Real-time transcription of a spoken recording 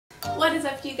What is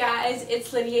up, you guys?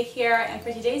 It's Lydia here, and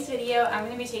for today's video I'm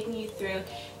going to be taking you through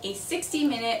a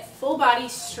 60-minute full body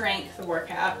strength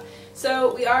workout.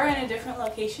 So we are in a different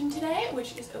location today,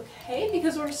 which is okay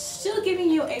because we're still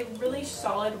giving you a really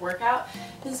solid workout.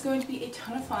 This is going to be a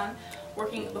ton of fun,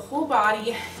 working the whole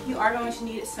body. You are going to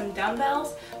need some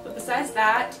dumbbells, but besides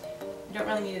that, you don't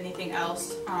really need anything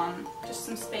else. Just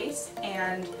some space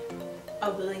and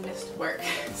a willingness to work.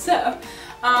 So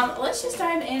let's just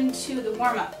dive into the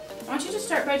warm-up. I want you to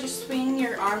start by just swinging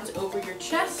your arms over your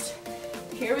chest.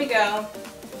 Here we go.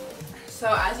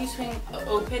 So as you swing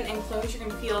open and close, you're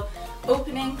going to feel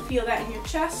opening, feel that in your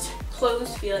chest,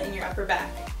 close, feel it in your upper back.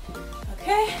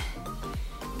 Okay?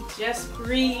 Just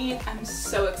breathe. I'm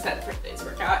so excited for today's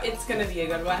workout. It's going to be a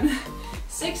good one.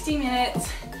 60 minutes.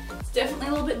 It's definitely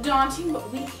a little bit daunting, but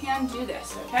we can do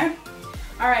this, okay?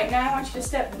 Alright, now I want you to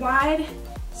step wide,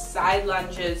 side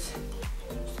lunges.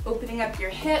 Opening up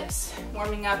your hips,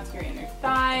 warming up your inner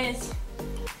thighs.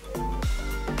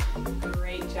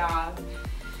 Great job.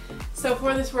 So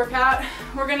for this workout,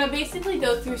 we're going to basically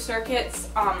go through circuits,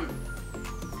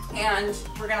 and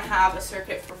we're going to have a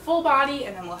circuit for full body,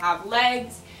 and then we'll have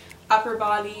legs, upper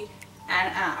body,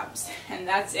 and abs. And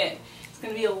that's it. It's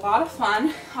going to be a lot of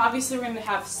fun. Obviously we're going to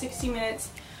have 60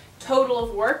 minutes total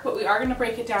of work, but we are going to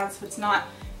break it down so it's not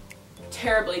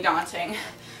terribly daunting.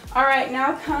 Alright,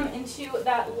 now come into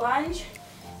that lunge,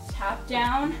 tap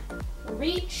down,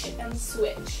 reach, and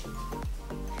switch.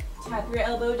 Tap your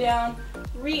elbow down,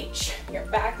 reach, your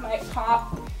back might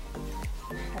pop.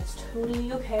 That's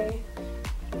totally okay.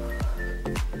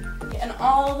 Getting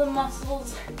all the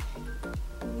muscles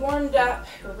warmed up,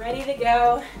 ready to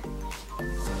go.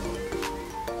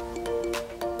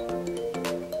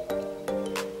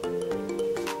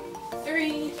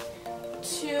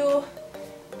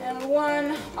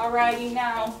 One. Alrighty,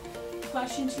 now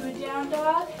push into a down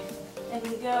dog and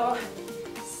we go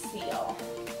seal.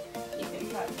 You can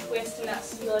kind of twist in that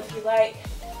seal if you like.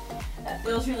 That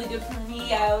feels really good for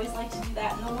me. I always like to do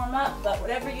that in the warm up, but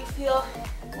whatever you feel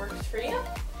works for you.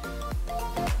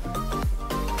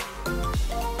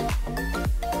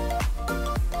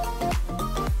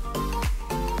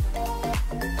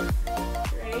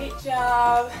 Great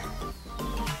job.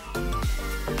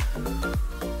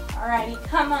 Alrighty,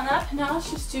 come on up. Now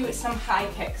let's just do some high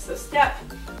kicks. So step,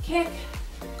 kick,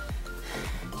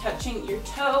 touching your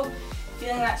toe,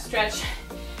 feeling that stretch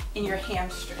in your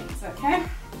hamstrings, okay?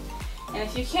 And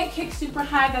if you can't kick super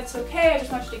high, that's okay. I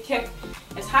just want you to kick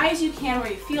as high as you can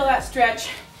where you feel that stretch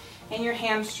in your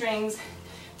hamstrings,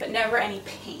 but never any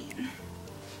pain.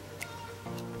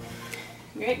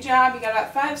 Great job. You got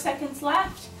about 5 seconds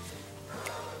left.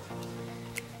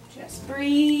 Just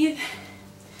breathe.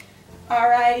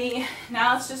 Alrighty,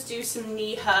 now let's just do some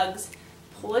knee hugs.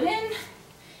 Pull it in,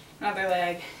 another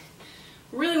leg.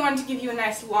 Really wanted to give you a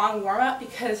nice long warm up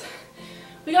because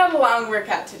we got a long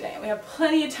workout today. We have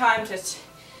plenty of time just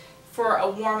for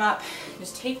a warm up.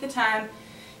 Just take the time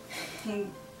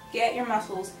and get your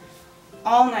muscles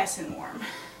all nice and warm.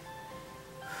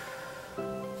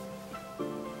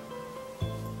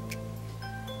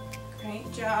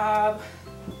 Great job.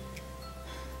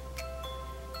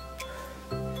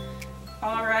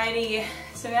 Alrighty,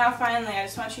 so now finally I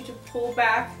just want you to pull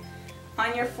back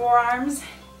on your forearms.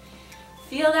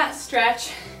 Feel that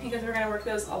stretch because we're going to work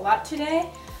those a lot today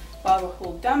while we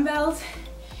hold dumbbells.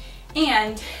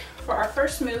 And for our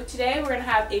first move today, we're going to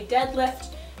have a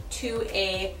deadlift to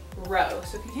a row.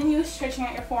 So continue stretching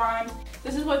out your forearms.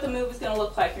 This is what the move is going to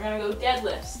look like. You're going to go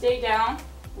deadlift, stay down,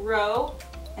 row,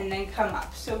 and then come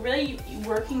up. So really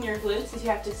working your glutes is you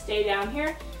have to stay down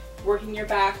here, working your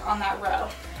back on that row.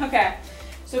 Okay,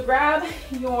 so grab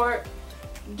your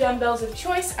dumbbells of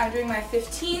choice. I'm doing my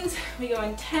 15s. We go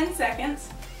in 10 seconds.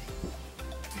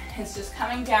 It's just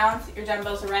coming down so your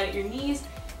dumbbells are right at your knees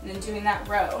and then doing that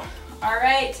row. All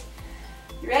right,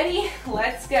 you ready?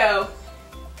 Let's go.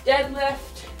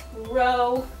 Deadlift,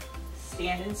 row,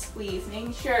 stand and squeeze,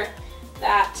 making sure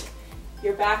that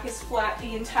your back is flat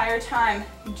the entire time.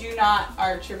 Do not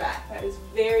arch your back. That is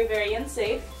very, very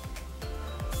unsafe.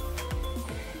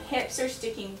 Hips are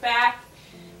sticking back,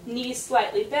 knees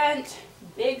slightly bent,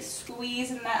 big squeeze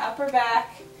in that upper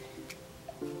back.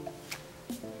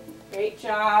 Great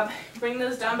job. Bring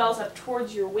those dumbbells up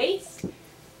towards your waist.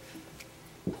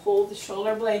 Pull the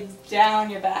shoulder blades down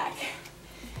your back.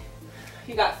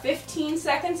 You got 15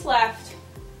 seconds left.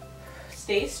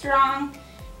 Stay strong.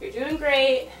 You're doing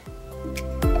great.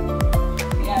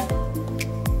 Yeah.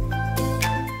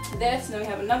 This, and then we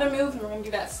have another move, and we're going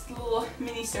to do that little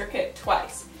mini circuit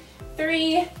twice.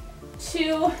 3,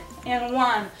 2, and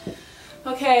 1.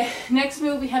 Okay, next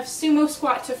move we have sumo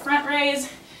squat to front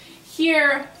raise.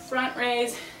 Here, front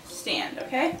raise, stand,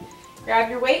 okay? Grab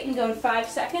your weight and go in 5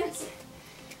 seconds.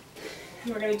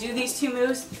 And we're gonna do these 2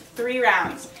 moves 3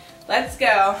 rounds. Let's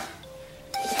go.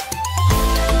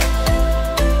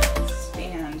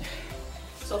 Stand.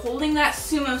 So holding that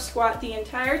sumo squat the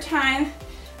entire time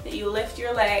that you lift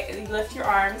your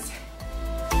arms.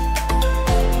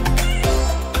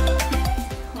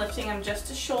 Lifting them just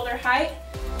to shoulder height.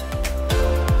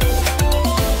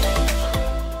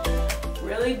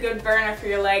 Really good burner for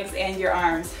your legs and your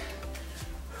arms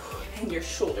and your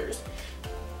shoulders.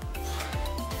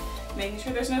 Making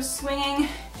sure there's no swinging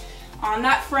on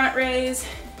that front raise.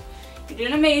 You're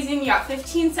doing amazing. You got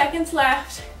 15 seconds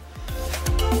left.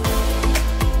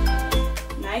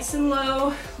 Nice and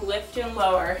low, lift and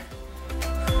lower.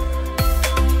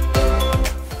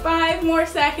 5 more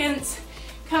seconds.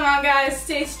 Come on guys,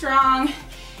 stay strong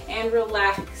and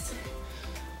relax.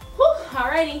 Whew,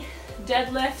 alrighty,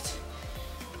 deadlift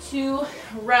to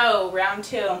row, round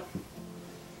 2.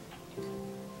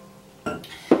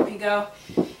 Here we go.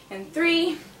 In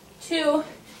 3, 2,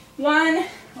 1,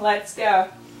 let's go.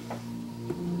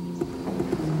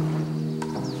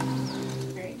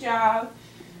 Great job.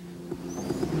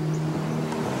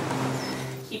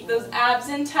 Keep those abs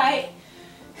in tight.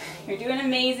 You're doing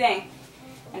amazing.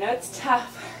 I know it's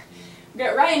tough. We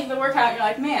get right into the workout and you're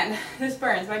like, man, this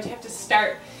burns. Why'd you have to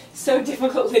start so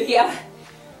difficult, Lydia?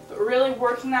 But really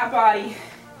working that body.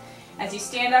 As you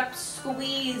stand up,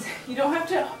 squeeze. You don't have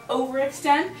to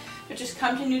overextend, but just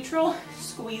come to neutral,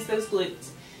 squeeze those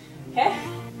glutes. Okay?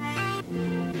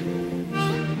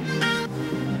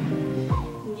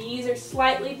 Knees are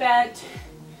slightly bent.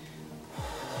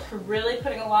 Really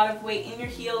putting a lot of weight in your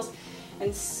heels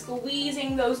and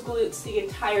squeezing those glutes the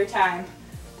entire time.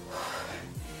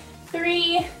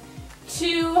 3,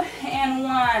 2, and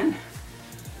 1.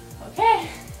 Okay.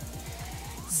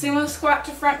 Sumo squat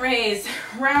to front raise,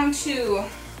 round 2.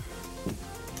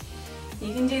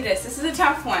 You can do this. This is a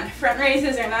tough one. Front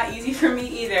raises are not easy for me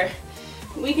either.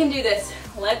 We can do this.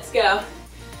 Let's go.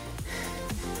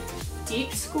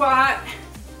 Deep squat.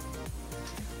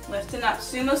 Lifting up.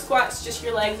 Sumo squats, just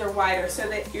your legs are wider so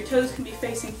that your toes can be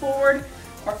facing forward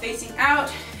or facing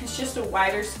out. It's just a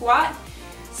wider squat.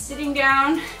 Sitting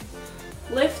down,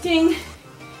 lifting,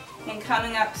 and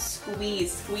coming up,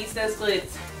 squeeze. Squeeze those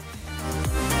glutes.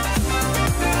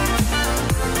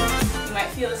 You might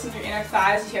feel this in your inner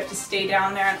thighs if you have to stay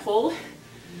down there and hold.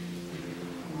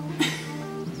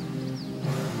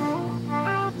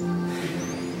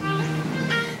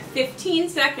 "15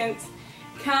 seconds.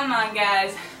 Come on,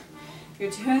 guys.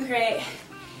 You're doing great.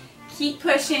 Keep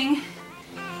pushing.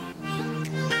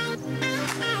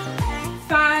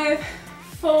 5,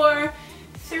 4,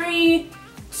 3,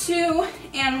 2,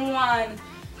 and 1.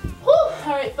 Whew.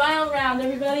 All right, final round,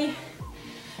 everybody,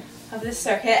 of this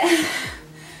circuit.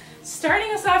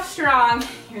 Starting us off strong.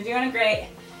 You're doing great.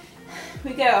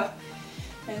 We go.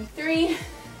 In 3,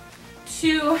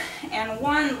 2, and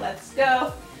 1. Let's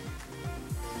go.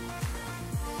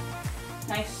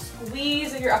 Nice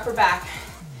squeeze of your upper back.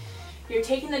 You're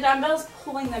taking the dumbbells,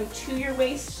 pulling them to your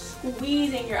waist,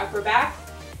 squeezing your upper back,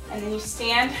 and then you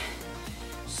stand,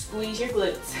 squeeze your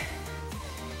glutes.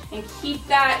 And keep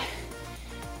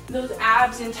those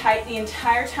abs in tight the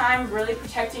entire time, really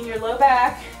protecting your low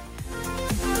back.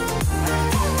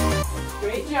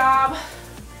 Great job.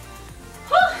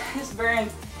 Whew, this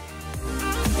burns.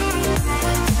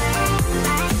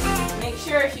 Make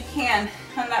sure if you can,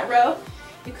 on that row,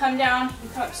 you come down, you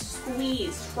come up,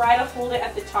 squeeze. Try to hold it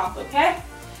at the top, okay?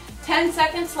 10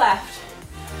 seconds left.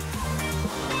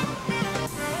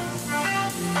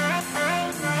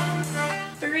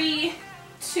 3,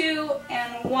 2,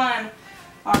 and 1.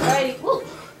 Alrighty. Woo.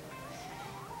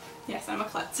 Yes, I'm a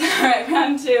klutz. Alright,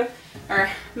 round 2, or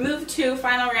move 2,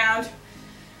 final round.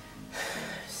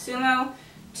 Sumo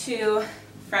to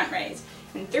front raise.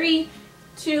 In 3,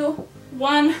 2,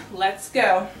 1, let's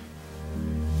go.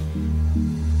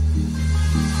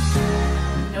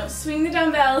 Don't swing the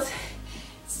dumbbells.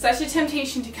 It's such a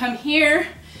temptation to come here,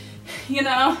 you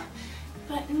know,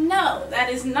 but no, that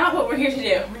is not what we're here to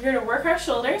do. We're here to work our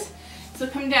shoulders, so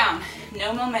come down,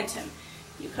 no momentum.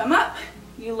 You come up,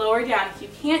 you lower down. If you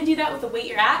can't do that with the weight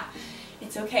you're at,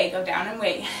 it's okay, go down and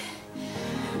wait.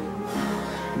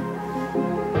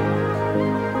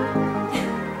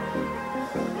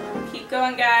 Keep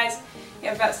going, guys. You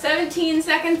have about 17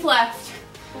 seconds left.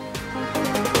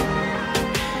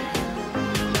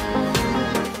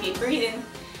 Keep breathing.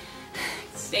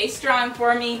 Stay strong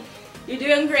for me. You're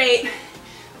doing great.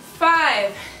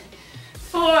 5,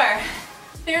 4,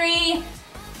 3,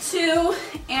 2,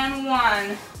 and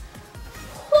 1.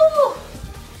 Woo.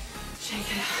 Shake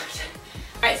it out.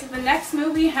 Alright, so the next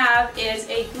move we have is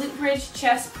a glute bridge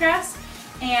chest press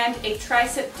and a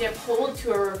tricep dip hold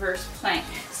to a reverse plank.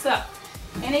 So,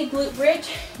 in a glute bridge,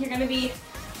 you're going to be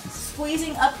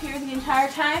squeezing up here the entire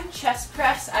time, chest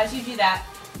press as you do that.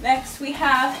 Next we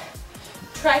have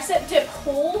tricep dip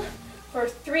hold for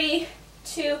 3,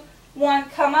 2, 1,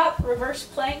 come up, reverse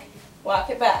plank,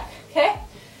 walk it back, okay?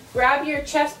 Grab your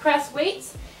chest press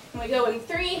weights, and we go in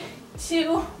 3,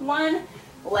 2, 1,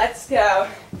 let's go.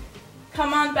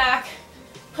 Come on back,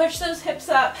 push those hips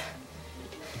up,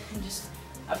 and just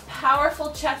a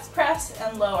powerful chest press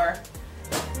and lower.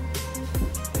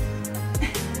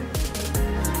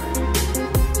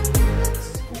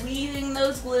 Squeezing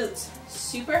those glutes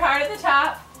super hard at the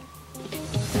top.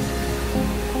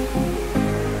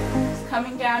 Just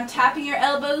coming down, tapping your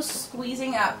elbows,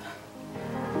 squeezing up.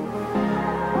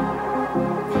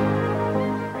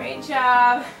 Great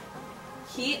job.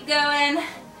 Keep going.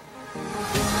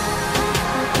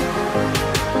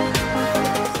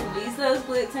 Squeeze those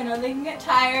glutes. I know they can get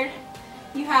tired.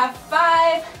 You have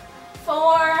 5,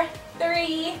 4,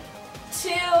 3, 2,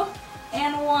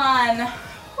 and 1.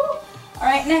 Whew. All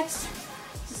right, next,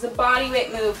 this is a body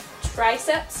weight move.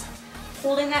 Triceps,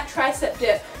 holding that tricep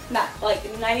dip, not like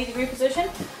in 90-degree position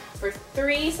for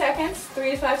 3 seconds,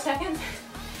 3 to 5 seconds,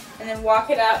 and then walk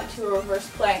it out into a reverse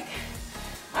plank.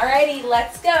 Alrighty,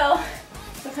 let's go.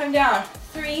 So come down,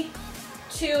 3,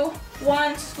 2,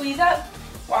 1, squeeze up,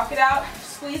 walk it out,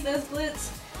 squeeze those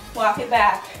glutes, walk it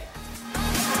back.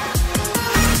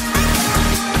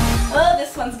 Oh,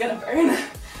 this one's gonna burn.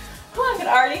 Oh, I can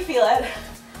already feel it.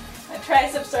 My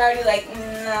triceps are already like,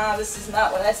 no, this is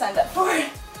not what I signed up for.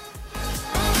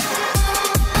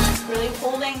 Really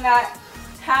holding that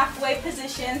halfway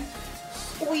position,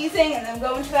 squeezing, and then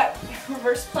go into that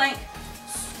reverse plank.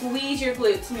 Squeeze your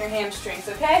glutes and your hamstrings,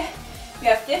 okay? You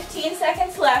have 15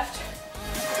 seconds left.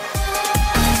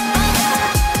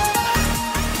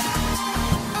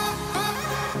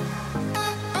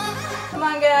 Come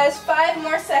on, guys, 5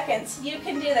 more seconds. You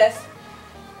can do this.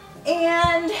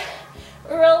 And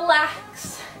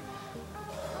relax.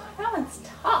 That one's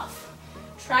tough.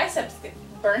 Triceps get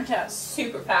burnt out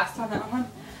super fast on that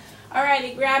one.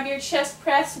 Alrighty, grab your chest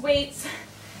press weights.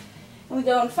 And we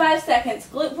go in 5 seconds.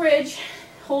 Glute bridge,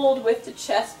 hold with the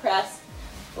chest press.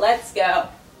 Let's go.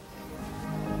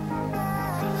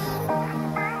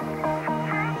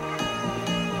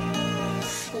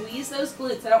 Squeeze those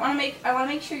glutes. I want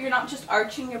to make sure you're not just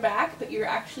arching your back, but you're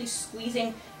actually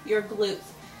squeezing your glutes.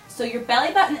 So your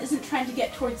belly button isn't trying to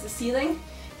get towards the ceiling,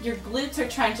 your glutes are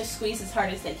trying to squeeze as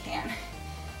hard as they can.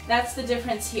 That's the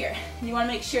difference here. You want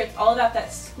to make sure it's all about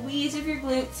that squeeze of your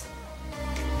glutes.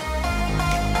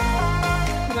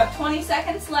 About 20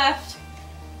 seconds left.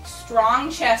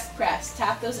 Strong chest press.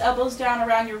 Tap those elbows down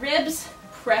around your ribs,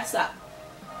 press up.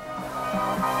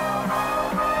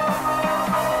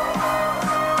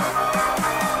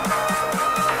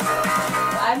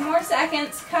 5 more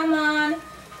seconds, come on.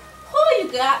 Oh,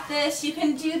 you got this, you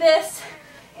can do this,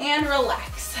 and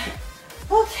relax.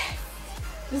 Okay,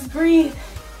 just breathe.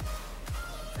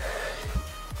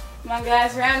 Come on,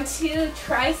 guys, round 2,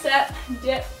 tricep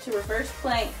dip to reverse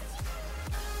plank.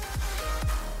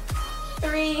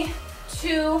 3,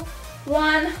 2,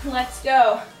 1, let's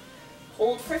go.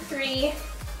 Hold for 3,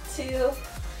 2,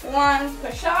 1,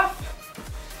 push off.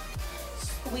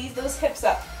 Squeeze those hips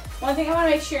up. One thing I want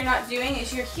to make sure you're not doing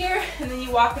is you're here and then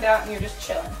you walk it out and you're just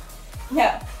chilling.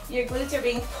 No, your glutes are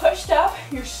being pushed up,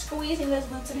 you're squeezing those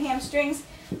glutes and hamstrings,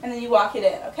 and then you walk it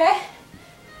in, okay?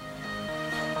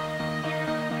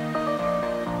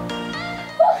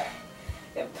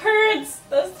 Whew. It burns.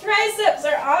 Those triceps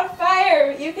are on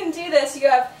fire. You can do this. You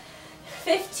have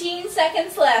 15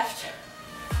 seconds left.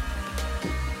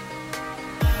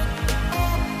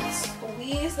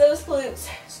 Squeeze those glutes.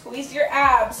 Squeeze your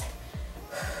abs.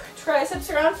 Triceps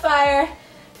are on fire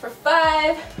for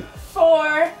 5,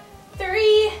 4,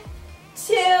 3,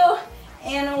 2,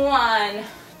 and 1.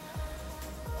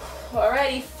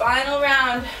 Alrighty, final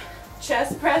round.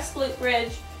 Chest press, glute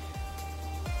bridge.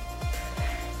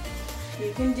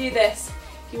 You can do this.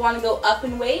 If you want to go up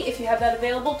in weight, if you have that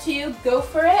available to you, go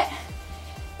for it.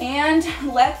 And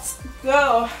let's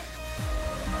go.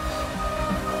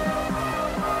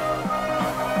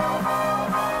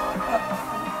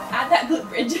 Add that glute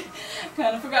bridge.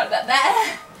 Kind of forgot about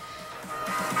that.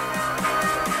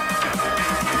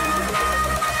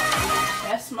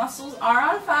 Chest muscles are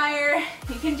on fire.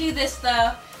 You can do this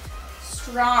though.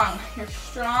 Strong. You're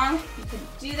strong. You can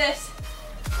do this.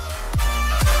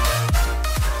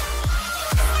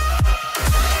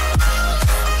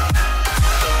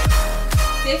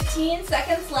 $15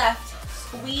 seconds left.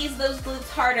 Squeeze those glutes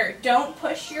harder. Don't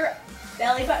push your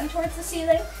belly button towards the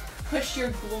ceiling, push your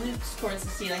glutes towards the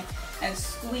ceiling, and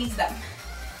squeeze them.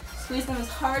 Squeeze them as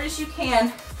hard as you can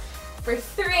for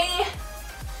 3,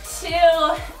 2,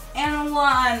 and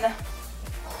 1.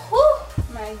 Whew,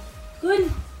 my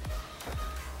goodness.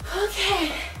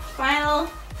 Okay, final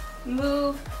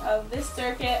move of this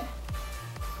circuit.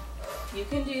 You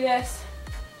can do this.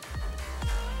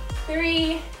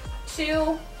 3,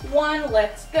 2, 1,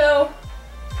 let's go.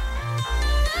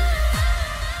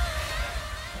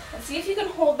 And see if you can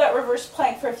hold that reverse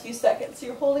plank for a few seconds. So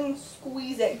you're holding and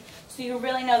squeezing, so you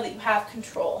really know that you have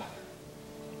control.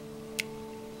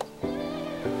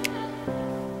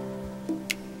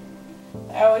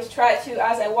 I always try to,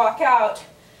 as I walk out,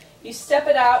 you step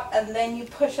it out and then you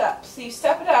push up. So you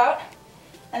step it out,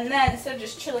 and then instead of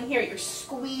just chilling here, you're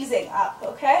squeezing up,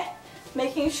 okay?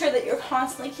 Making sure that you're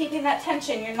constantly keeping that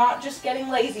tension. You're not just getting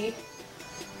lazy.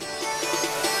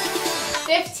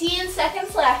 15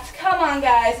 seconds left. Come on,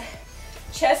 guys.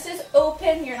 Chest is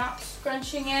open. You're not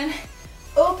scrunching in.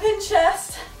 Open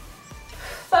chest.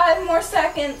 5 more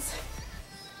seconds.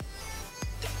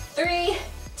 3,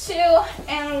 2,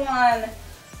 and 1.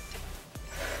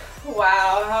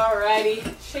 Wow, alrighty.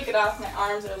 Shake it off. My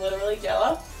arms are literally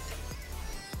jello.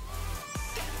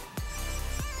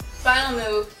 Final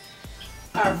move.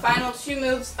 Our final 2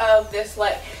 moves of this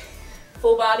like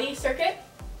full body circuit.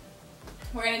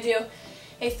 We're going to do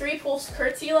a 3-pulse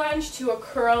curtsey lunge to a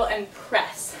curl and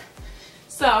press.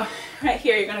 So right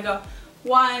here you're going to go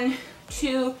 1,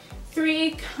 2,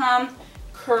 3, come,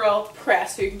 curl,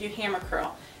 press. So you can do hammer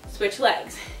curl. Switch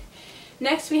legs.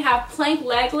 Next we have plank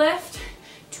leg lift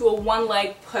to a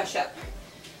 1-leg push-up.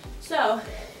 So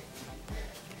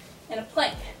in a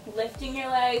plank, lifting your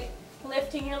leg,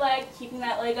 keeping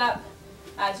that leg up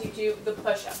as you do the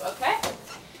push-up, okay?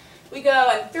 We go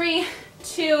in 3,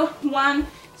 2, 1,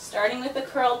 starting with the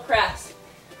curl press.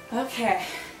 Okay,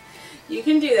 you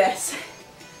can do this.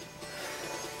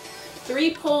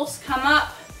 3 pulse, come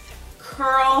up,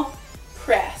 curl,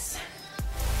 press.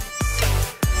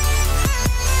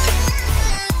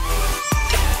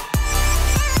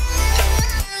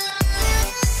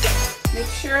 Make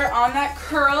sure on that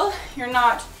curl, you're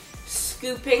not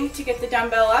scooping to get the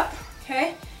dumbbell up,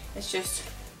 okay? It's just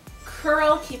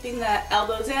curl, keeping the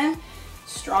elbows in,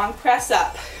 strong press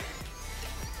up.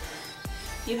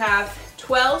 You have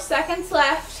 12 seconds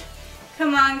left.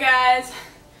 Come on, guys.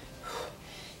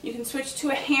 You can switch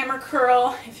to a hammer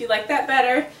curl if you like that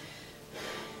better.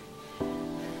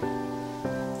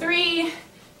 3,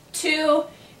 2,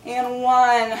 and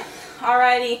 1.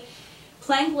 Alrighty.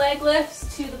 Plank leg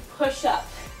lifts to the push-up.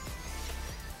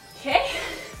 Okay?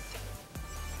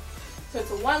 So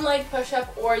it's a 1-leg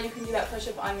push-up, or you can do that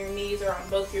push-up on your knees or on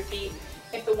both your feet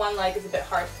if the 1 leg is a bit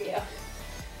hard for you.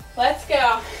 Let's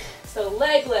go. So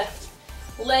leg lift,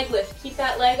 keep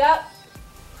that leg up,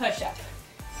 push-up.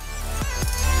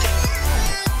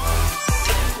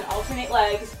 You can alternate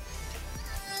legs.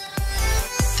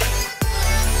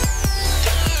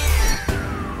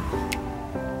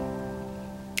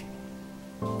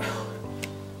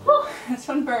 Whew, this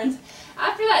one burns.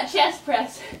 After that chest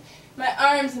press, my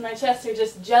arms and my chest are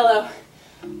just jello.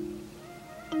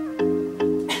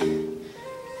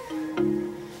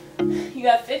 You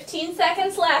have 15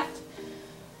 seconds left.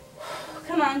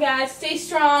 Come on, guys, stay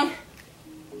strong.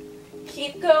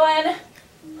 Keep going.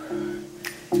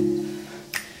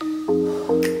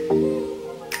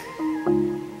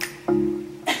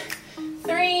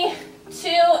 3, 2,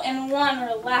 and 1.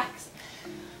 Relax.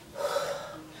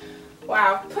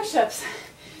 Wow, push-ups.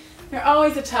 They're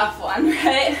always a tough one,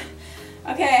 right?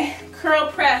 Okay, curl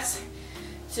press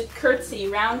to curtsey,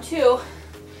 round 2.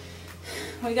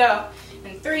 We go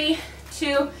in 3,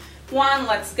 2, 1,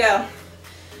 let's go.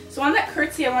 So on that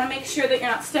curtsey, I want to make sure that you're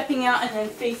not stepping out and then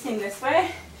facing this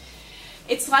way.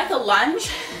 It's like a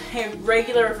lunge, a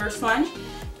regular reverse lunge,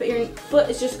 but your foot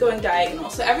is just going diagonal.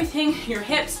 So everything, your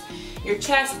hips, your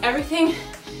chest, everything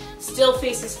still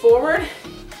faces forward,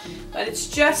 but it's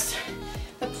just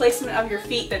the placement of your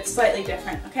feet that's slightly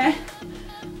different, okay?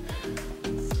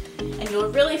 And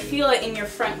you'll really feel it in your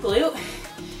front glute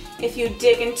if you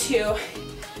dig into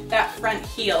that front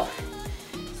heel.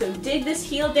 So dig this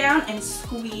heel down and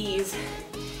squeeze.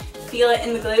 Feel it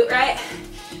in the glute, right?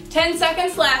 10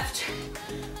 seconds left.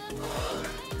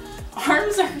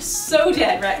 Arms are so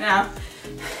dead right now.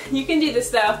 You can do this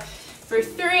though. For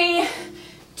 3,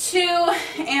 2,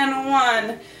 and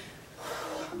 1.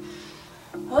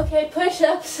 Okay,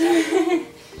 push-ups.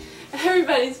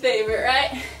 Everybody's favorite,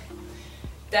 right?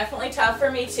 Definitely tough for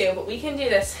me too, but we can do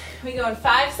this. We go in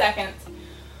 5 seconds.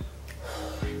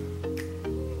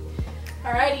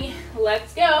 Alrighty,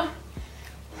 let's go.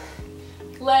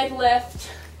 leg lift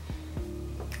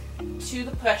to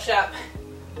the push-up.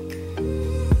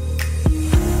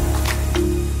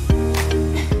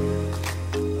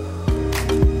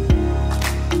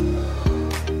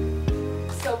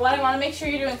 So what I want to make sure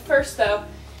you're doing first though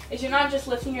is you're not just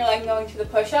lifting your leg and going to the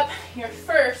push-up. You're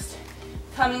first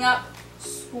coming up,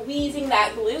 squeezing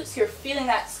that glute, so you're feeling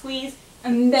that squeeze,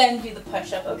 and then do the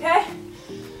push-up, okay?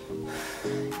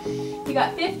 You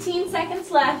got 15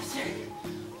 seconds left.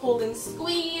 Hold and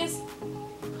squeeze,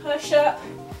 push up,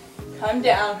 come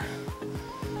down.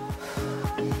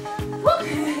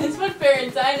 It's foot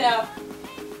parents, I know.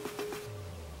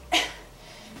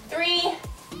 3,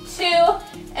 2,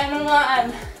 and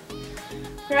 1.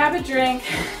 Grab a drink.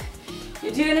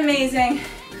 You're doing amazing.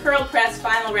 Curl press,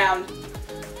 final round.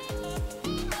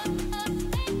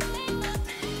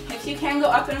 If you can go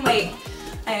up and wait,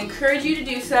 I encourage you to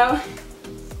do so.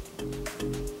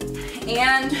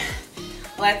 And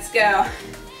let's go.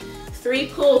 3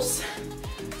 pulls.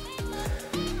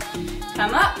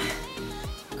 Come up,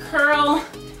 curl,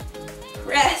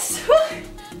 press.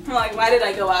 I'm like, why did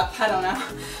I go up? I don't know.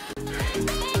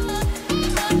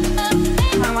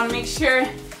 I want to make sure,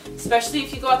 especially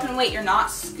if you go up and wait, you're not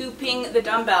scooping the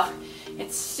dumbbell.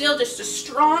 It's still just a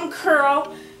strong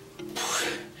curl.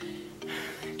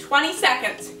 20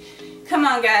 seconds. Come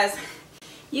on, guys.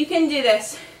 You can do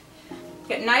this.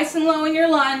 Get nice and low in your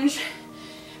lunge.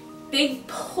 Big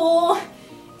pull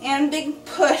and big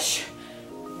push.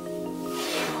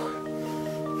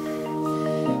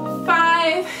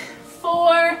 5,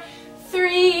 4,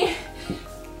 3,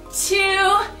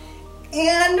 2,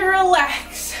 and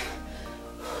relax.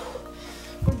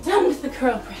 We're done with the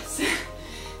curl press.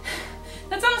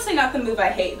 That's honestly not the move I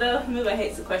hate, though. The move I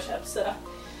hate is the push-up, so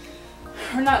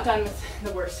we're not done with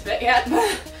the worst of it yet,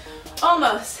 but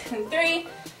almost. In 3,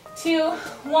 2,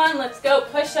 1, let's go.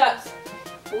 Push-ups.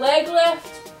 Leg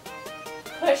lift,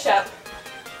 push-up.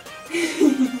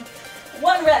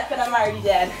 1 rep and I'm already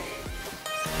dead.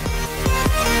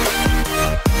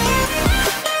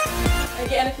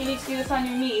 Again, if you need to do this on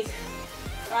your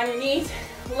knees,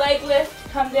 leg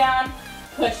lift, come down,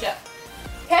 push-up.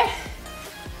 Okay?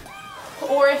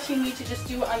 Or if you need to just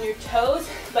do it on your toes,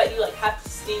 but you like have to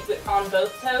stay on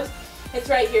both toes, it's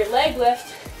right here, leg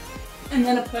lift, and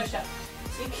then a push-up.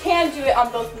 So you can do it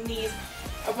on both knees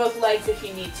or both legs if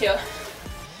you need to.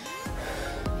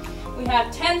 We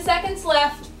have 10 seconds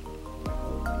left.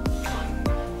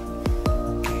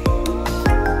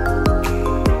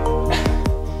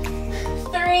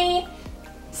 3,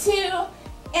 2,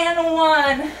 and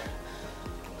 1.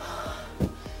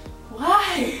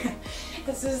 Why?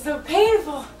 This is so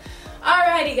painful.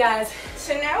 Alrighty, guys.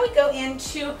 So now we go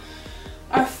into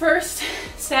our first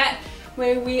set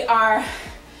where we are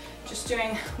just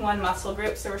doing one muscle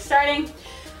group. So we're starting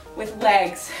with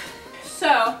legs.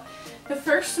 So the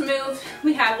first move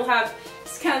we'll have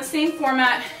it's kind of the same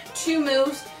format, 2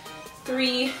 moves,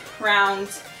 3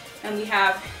 rounds, and we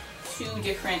have 2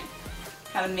 different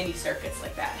kind of mini circuits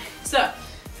like that. So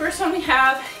first one we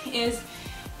have is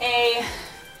I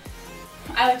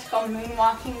like to call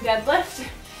moonwalking deadlift.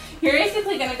 You're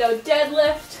basically going to go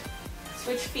deadlift,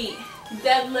 switch feet,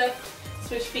 deadlift,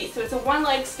 switch feet. So it's a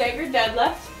 1-leg staggered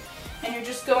deadlift, and you're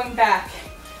just going back.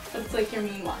 So it's like you're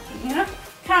moonwalking, you know?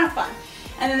 Kind of fun.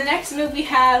 And then the next move we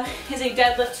have is a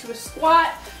deadlift to a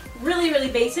squat. Really,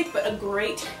 really basic, but a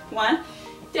great one.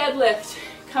 Deadlift,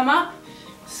 come up,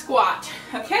 squat,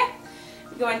 okay?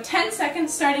 We go in 10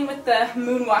 seconds, starting with the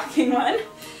moonwalking one.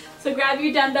 So grab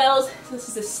your dumbbells. So this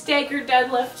is a staggered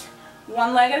deadlift,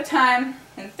 1 leg at a time.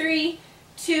 And 3,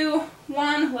 2,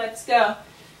 1, let's go.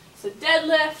 So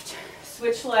deadlift,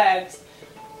 switch legs.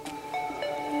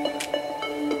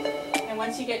 And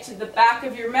once you get to the back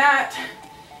of your mat,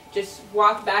 just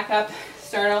walk back up,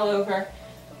 start all over.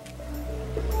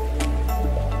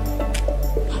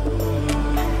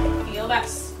 Feel that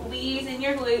squeeze in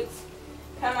your glutes.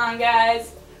 Come on,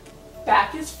 guys.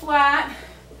 Back is flat.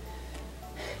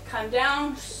 Come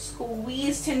down,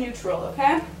 squeeze to neutral,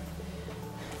 okay?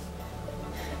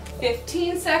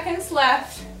 15 seconds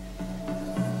left.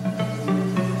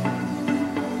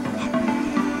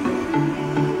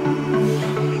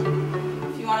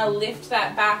 If you want to lift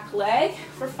that back leg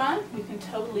for fun, you can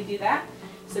totally do that.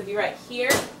 So be right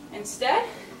here instead.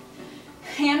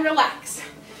 And relax.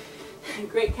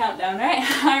 Great countdown, right?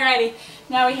 Alrighty,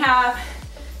 now we have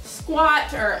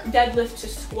squat or deadlift to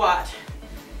squat.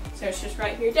 So it's just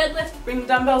right here, deadlift, bring the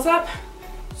dumbbells up,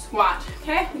 squat,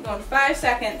 okay? We go in 5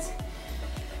 seconds.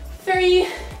 3,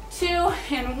 2,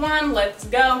 and 1, let's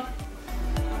go.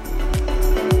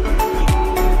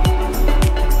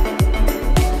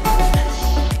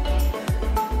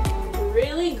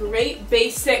 Really great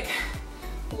basic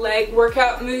leg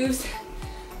workout moves,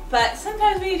 but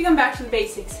sometimes we need to come back to the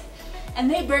basics,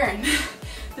 and they burn.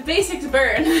 The basics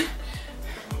burn.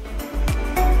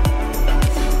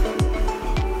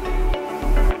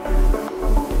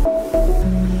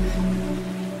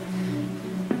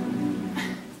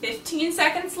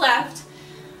 Seconds left.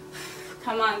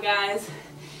 Come on, guys.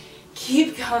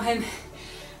 Keep going.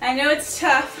 I know it's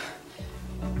tough.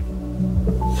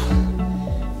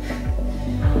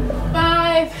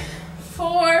 5,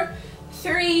 4,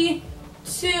 3,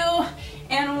 2,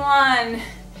 and 1.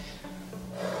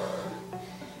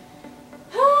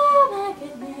 Oh my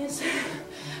goodness.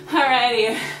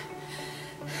 Alrighty.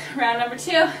 Round number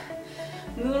 2.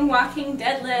 Moonwalking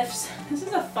deadlifts. This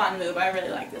is a fun move. I really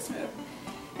like this move.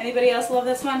 Anybody else love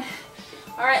this one?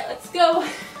 All right, let's go.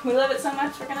 We love it so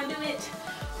much, we're gonna do it.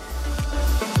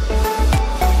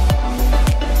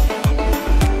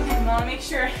 And wanna make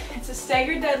sure it's a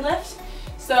staggered deadlift.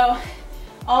 So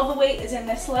all the weight is in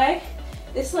this leg.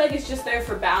 This leg is just there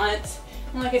for balance.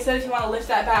 And like I said, if you wanna lift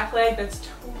that back leg, that's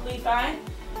totally fine.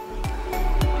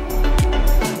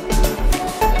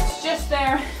 It's just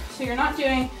there, so you're not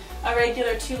doing a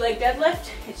regular 2-leg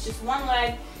deadlift. It's just one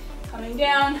leg coming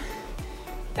down.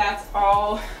 That's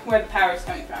all where the power is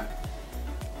coming from.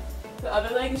 The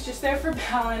other leg is just there for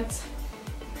balance.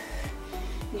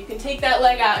 And you can take that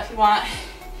leg out if you want.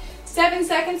 7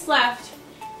 seconds left.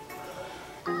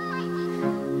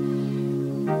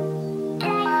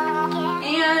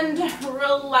 And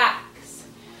relax.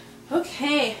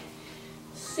 Okay.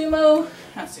 Sumo,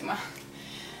 not sumo.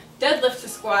 Deadlift to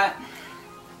squat.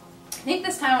 I think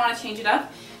this time I want to change it up.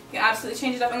 You can absolutely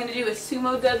change it up. I'm going to do a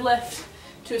sumo deadlift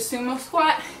to a sumo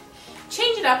squat.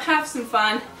 Change it up, have some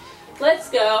fun. Let's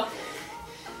go.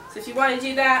 So if you want to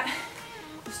do that,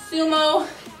 sumo,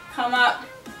 come up,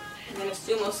 and then a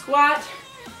sumo squat.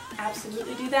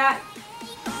 Absolutely do that.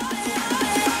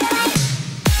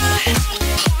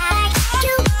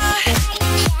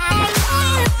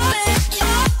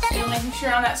 You're making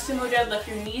sure on that sumo deadlift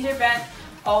your knees are bent,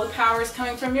 all the power is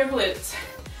coming from your glutes.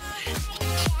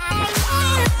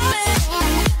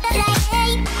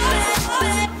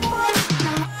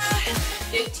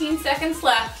 15 seconds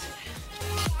left.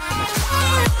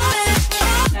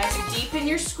 Nice and deep in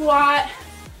your squat.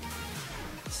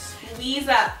 Squeeze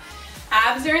up.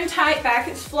 Abs are in tight, back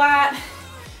is flat.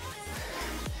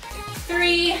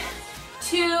 3,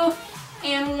 2,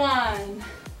 and 1.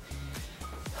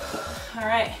 All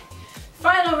right,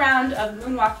 final round of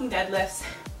moonwalking deadlifts.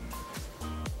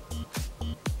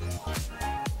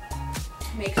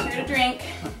 Make sure to drink.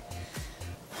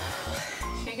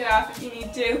 Shake it off if you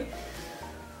need to.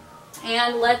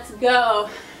 And let's go.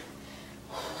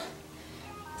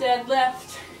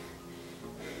 Deadlift.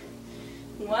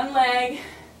 One leg.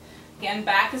 Again,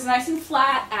 back is nice and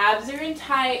flat. Abs are in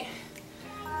tight.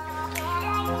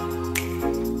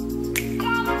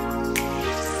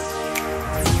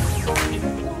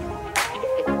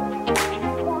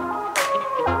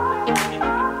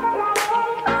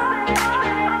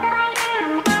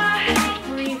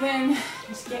 Breathe in.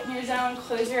 Just get in your zone.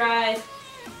 Close your eyes.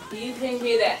 You can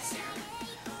do this.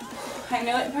 I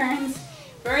know it burns.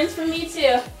 Burns for me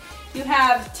too. You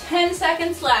have 10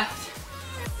 seconds left.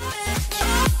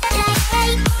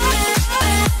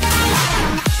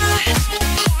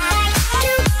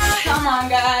 Come on,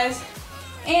 guys.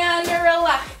 And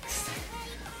relax.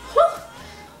 Whew.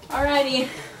 Alrighty.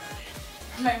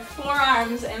 My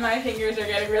forearms and my fingers are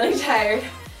getting really tired.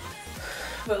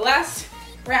 But last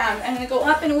round, I'm gonna go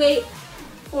up in weight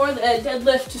for the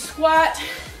deadlift to squat.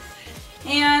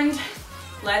 And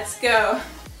let's go.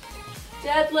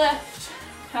 Deadlift,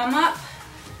 come up,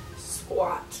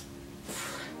 squat.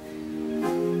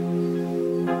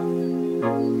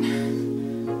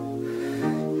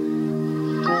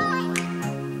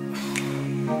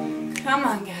 Come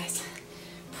on, guys.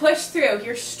 Push through.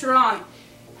 You're strong.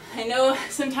 I know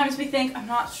sometimes we think, I'm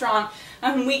not strong,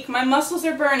 I'm weak, my muscles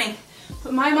are burning.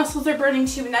 But my muscles are burning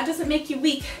too, and that doesn't make you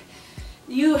weak.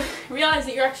 You realize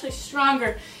that you're actually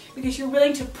stronger because you're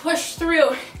willing to push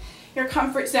through your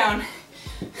comfort zone.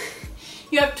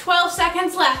 You have 12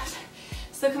 seconds left.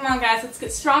 So come on, guys, let's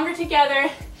get stronger together.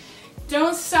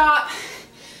 Don't stop.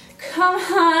 Come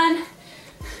on.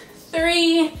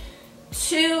 3,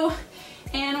 2,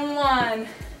 and 1.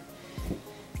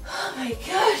 Oh my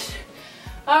gosh.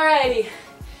 Alrighty.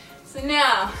 So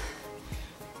now,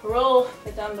 roll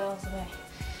the dumbbells away.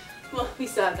 Well, we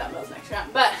still have dumbbells next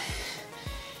round, but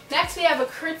next we have a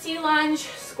curtsey lunge,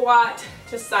 squat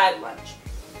to side lunge.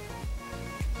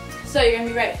 So you're gonna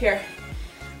be right here.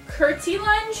 Curtsey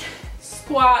lunge,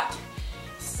 squat,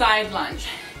 side lunge.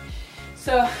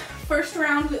 So First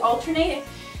round we alternate,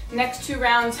 next 2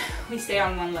 rounds we stay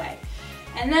on one leg.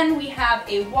 And then we have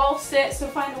a wall sit, so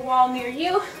find a wall near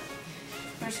you.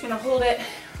 We're just gonna hold it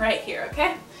right here,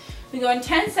 okay? We go in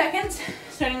 10 seconds,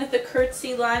 starting with the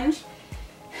curtsey lunge,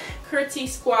 curtsey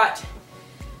squat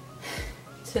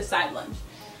to side lunge.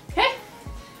 Okay,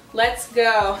 let's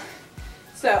go.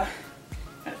 So, I'm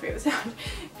trying to figure this out.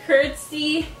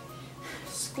 Curtsey,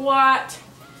 squat,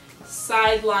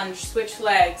 side lunge, switch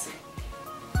legs.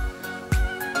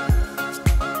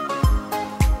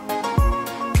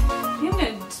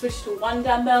 I'm gonna switch to 1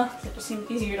 dumbbell, because it just seems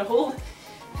easier to hold.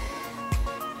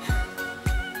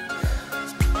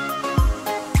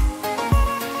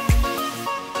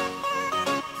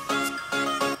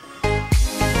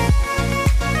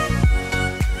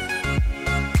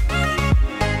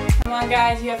 Come on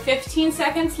guys, you have 15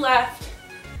 seconds left.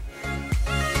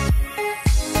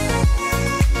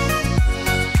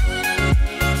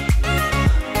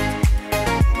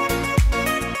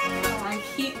 Come on,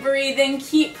 keep breathing,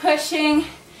 keep pushing,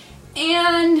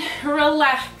 and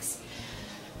relax.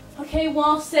 Okay,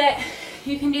 wall sit.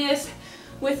 You can do this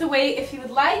with a weight if you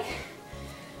would like.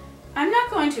 I'm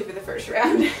not going to for the first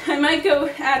round. I might go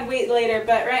add weight later,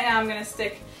 but right now I'm gonna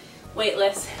stick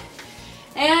weightless.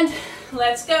 And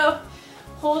let's go.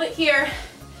 Hold it here.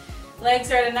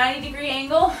 Legs are at a 90-degree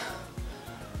angle.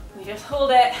 We just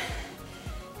hold it.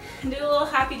 Do a little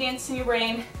happy dance in your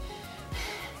brain.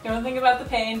 Don't think about the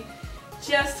pain.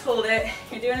 Just hold it.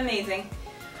 You're doing amazing.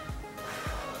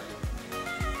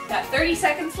 Got 30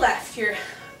 seconds left. You're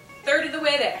 1/3 of the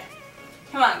way there.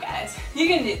 Come on, guys. You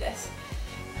can do this.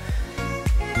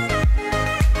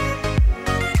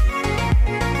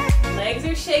 Legs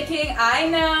are shaking. I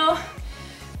know.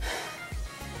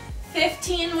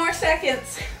 15 more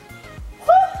seconds.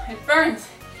 Woo, it burns.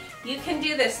 You can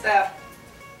do this though.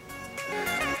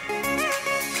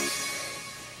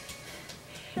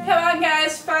 Come on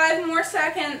guys, 5 more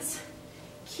seconds.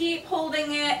 Keep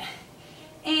holding it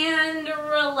and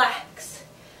relax.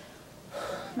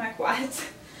 My quads,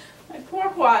 my poor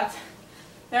quads,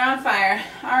 they're on fire.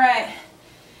 All right,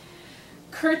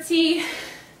 curtsey,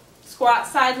 squat,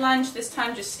 side lunge. This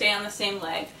time just stay on the same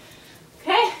leg.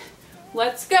 Okay?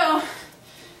 Let's go.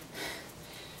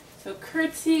 So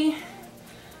curtsey,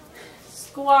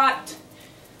 squat,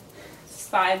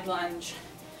 side lunge.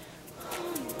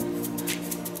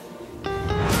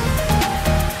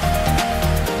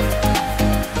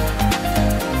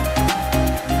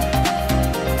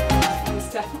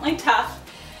 It's definitely tough.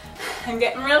 I'm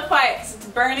getting real quiet because it's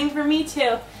burning for me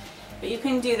too, but you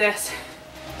can do this.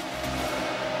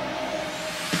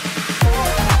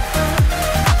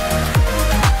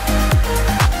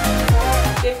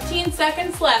 15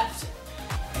 seconds left.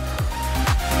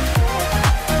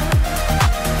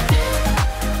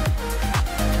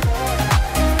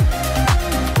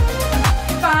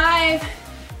 5,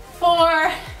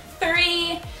 4,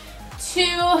 3,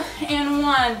 2, and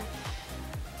 1.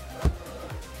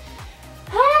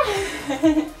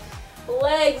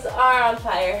 Legs are on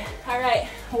fire. All right,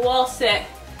 wall sit.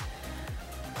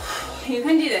 You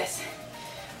can do this.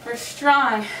 We're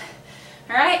strong.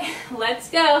 All right, let's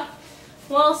go.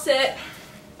 Wall sit.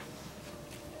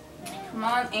 Come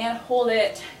on and hold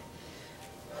it.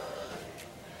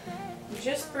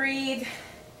 Just breathe.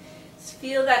 Just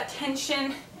feel that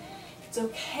tension. It's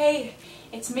okay.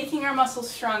 It's making our muscles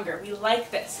stronger. We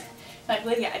like this. Like,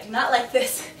 Lydia, I do not like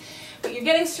this, but you're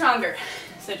getting stronger.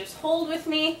 So just hold with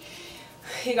me.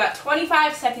 You got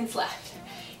 25 seconds left.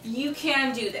 You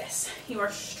can do this. You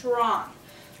are strong.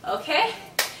 Okay?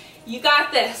 You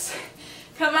got this.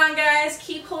 Come on, guys.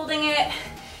 Keep holding it.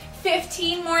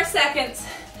 15 more seconds.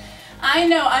 I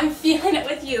know. I'm feeling it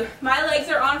with you. My legs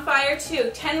are on fire,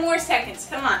 too. 10 more seconds.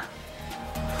 Come on.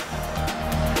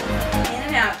 In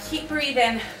and out. Keep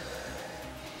breathing.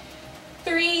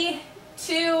 3,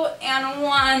 2, and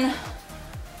 1.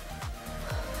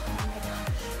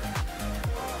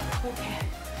 Okay.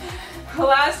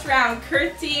 Last round.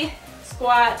 Curtsey,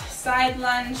 squat, side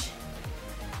lunge.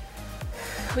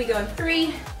 We go in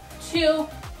 3, 2,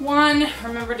 1.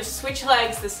 Remember to switch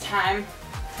legs this time.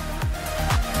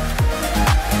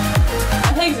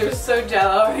 My legs are so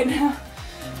jello right now.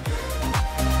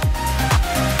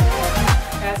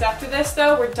 Guys, after this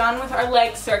though, we're done with our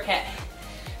leg circuit.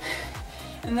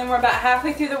 And then we're about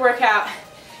halfway through the workout.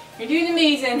 You're doing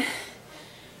amazing.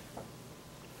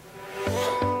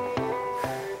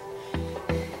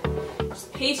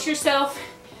 Just pace yourself.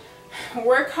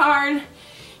 Work hard.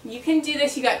 You can do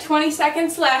this. You got 20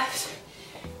 seconds left.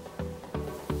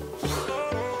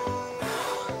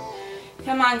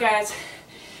 Come on, guys.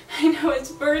 I know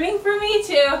it's burning for me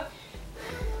too.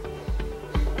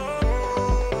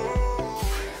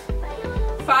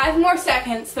 5 more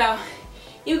seconds though.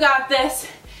 You got this.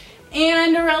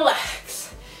 And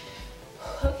relax.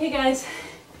 Okay guys,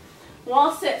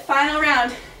 wall sit, final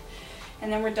round. And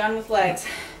then we're done with legs.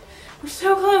 We're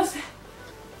so close.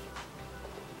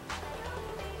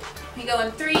 We go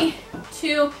in 3,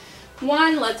 2,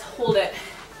 1. Let's hold it.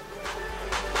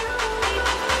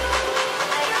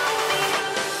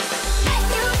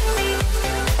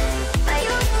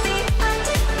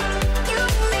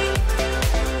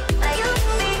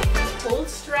 Hold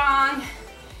strong.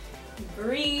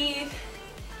 Breathe.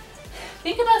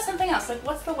 Think about something else. Like,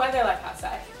 what's the weather like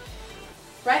outside?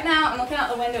 Right now, I'm looking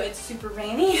out the window. It's super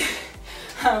rainy.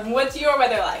 What's your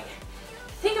weather like?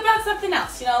 Think about something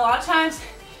else. You know, a lot of times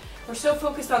we're so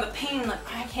focused on the pain, like,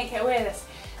 oh, I can't get away with this.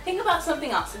 Think about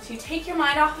something else. If you take your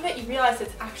mind off of it, you realize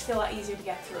it's actually a lot easier to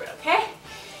get through it, okay?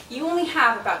 You only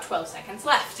have about 12 seconds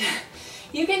left.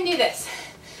 You can do this.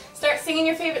 Start singing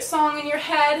your favorite song in your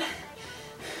head.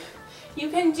 You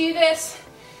can do this.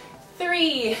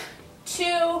 3,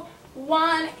 2,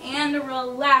 1, and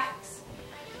relax.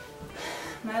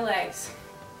 My legs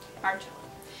are chilling.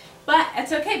 But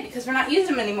it's okay because we're not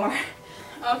using them anymore.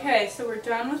 Okay, so we're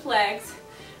done with legs.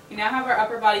 We now have our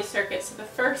upper body circuit. So the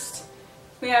first,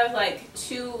 we have like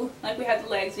 2, like we had the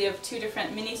legs, we have 2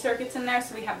 different mini circuits in there.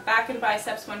 So we have back and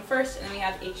biceps one first, and then we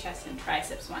have a chest and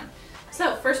triceps one.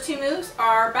 So first 2 moves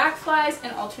are back flies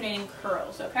and alternating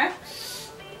curls, okay?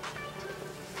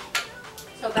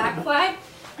 So back fly,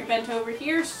 you're bent over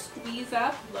here, squeeze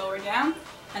up, lower down,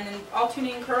 and then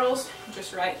alternating curls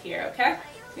just right here, okay?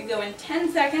 We go in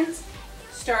 10 seconds,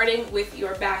 starting with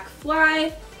your back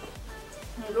fly.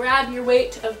 And grab your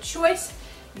weight of choice.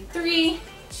 In 3,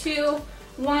 2,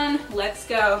 1, let's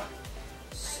go.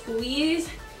 Squeeze,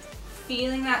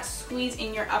 feeling that squeeze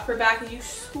in your upper back as you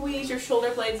squeeze your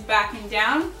shoulder blades back and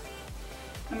down.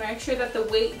 And make sure that the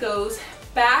weight goes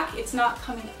back, it's not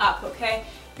coming up, okay?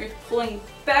 You're pulling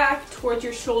back towards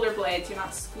your shoulder blades, you're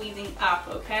not squeezing up,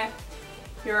 okay?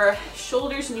 Your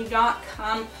shoulders do not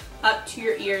come up to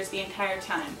your ears the entire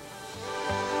time.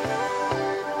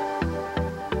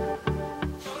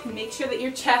 And make sure that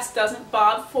your chest doesn't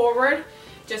bob forward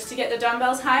just to get the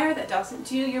dumbbells higher. That doesn't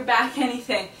do your back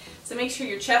anything. So make sure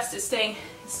your chest is staying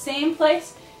in the same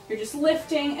place. You're just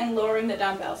lifting and lowering the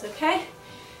dumbbells, okay?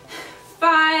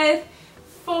 5,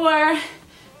 4,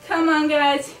 come on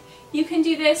guys. You can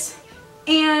do this,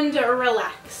 and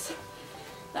relax.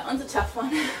 That one's a tough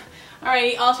one.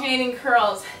 Alrighty, alternating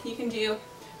curls. You can do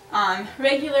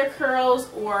regular curls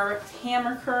or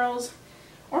hammer curls,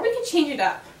 or we can change it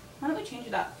up. Why don't we change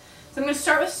it up? So I'm going to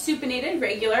start with supinated,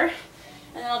 regular, and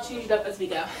then I'll change it up as we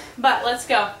go. But let's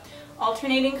go.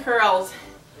 Alternating curls.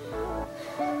 So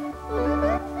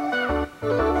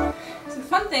the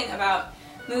fun thing about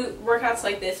workouts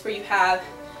like this where you have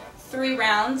 3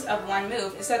 rounds of one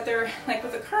move is that they're, like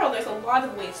with a curl, there's a lot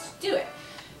of ways to do it.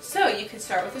 So you could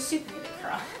start with a supinated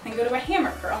curl, then go to a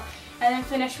hammer curl, and then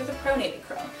finish with a pronated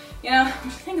curl. You know,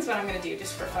 which I think is what I'm going to do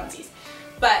just for funsies.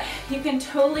 But you can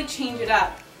totally change it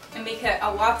up and make it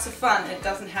lots of fun. It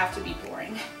doesn't have to be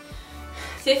boring.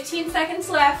 15 seconds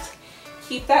left.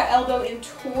 Keep that elbow in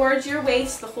towards your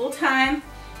waist the whole time.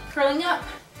 Curling up.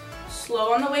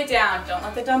 Slow on the way down. Don't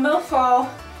let the dumbbell fall.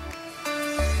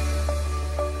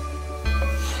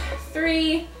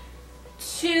 3,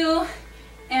 2,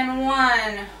 and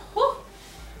 1. Whew.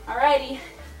 Alrighty.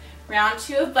 Round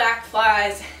 2 of back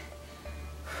flies.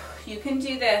 You can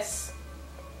do this.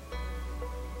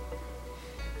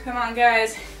 Come on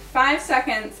guys. 5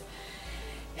 seconds.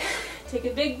 Take a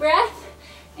big breath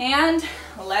and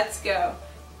let's go.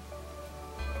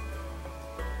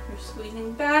 You're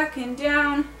squeezing back and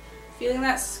down, feeling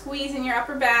that squeeze in your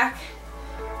upper back.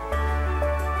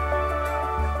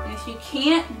 And if you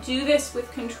can't do this with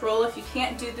control, if you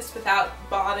can't do this without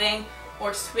bobbing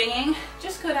or swinging,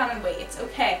 just go down and wait. It's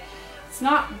okay. It's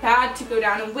not bad to go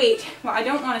down and wait. What I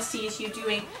don't want to see is you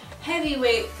doing heavy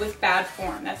weight with bad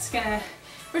form. That's gonna,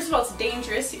 first of all, it's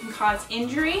dangerous. It can cause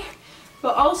injury,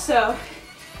 but also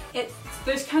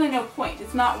there's kind of no point.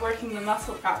 It's not working the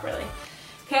muscle properly.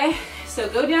 Okay, so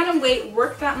go down and wait,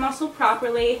 work that muscle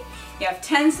properly. You have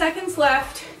 10 seconds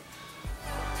left.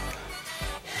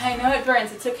 I know it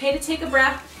burns. It's okay to take a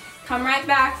breath. Come right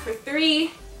back for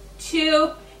 3,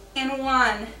 2, and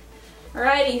 1.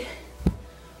 Alrighty.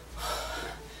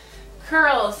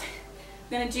 Curls.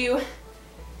 I'm gonna do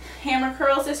hammer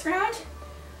curls this round.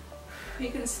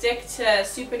 You can stick to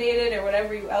supinated or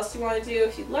whatever else you want to do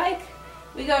if you'd like.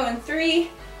 We go in 3,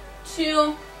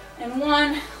 2, and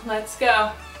 1. Let's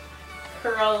go.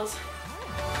 Curls.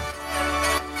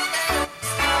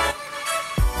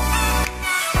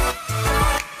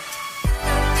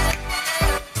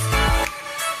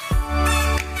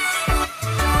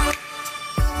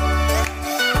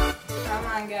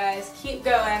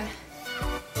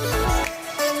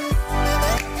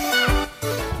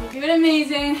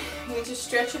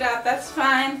 stretch it out, that's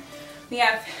fine. We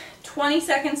have 20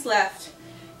 seconds left,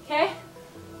 okay?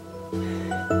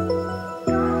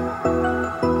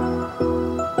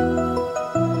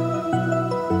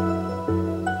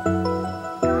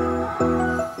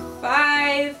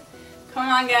 5, come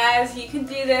on guys, you can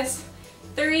do this.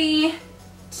 3,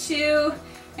 2,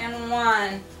 and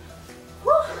 1.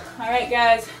 Whew. All right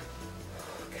guys,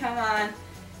 come on,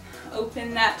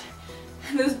 open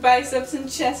those biceps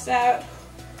and chest out.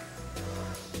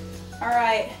 All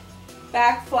right,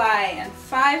 back fly in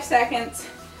 5 seconds.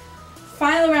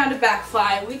 Final round of back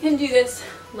fly. We can do this.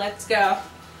 Let's go.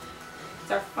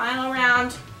 It's our final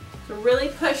round. So really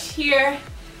push here.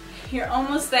 You're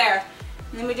almost there.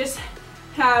 And then we just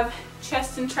have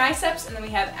chest and triceps, and then we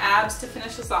have abs to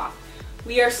finish us off.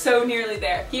 We are so nearly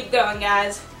there. Keep going,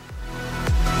 guys.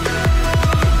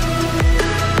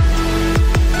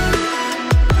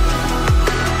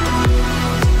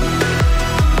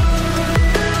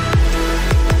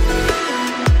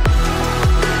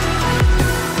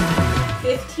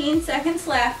 Seconds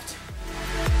left.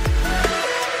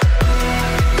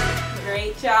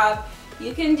 Great job.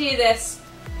 You can do this.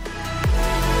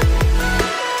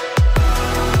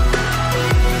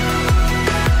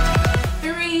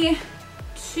 3,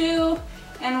 2,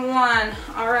 and 1.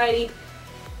 Alrighty.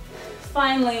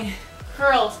 Finally,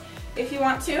 curls. If you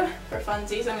want to, for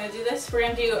funsies, I'm going to do this. We're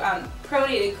going to do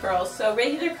pronated curls. So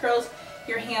regular curls,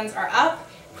 your hands are up.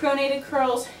 Pronated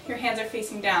curls, your hands are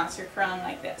facing down, so you're curling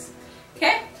like this.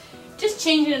 Okay? Just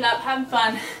changing it up, having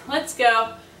fun. Let's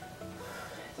go.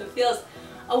 So it feels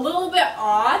a little bit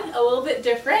odd, a little bit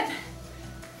different,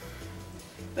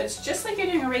 but it's just like you're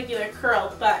doing a regular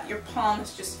curl, but your palm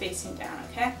is just facing down,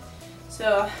 okay?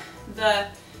 So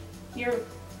your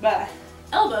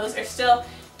elbows are still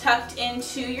tucked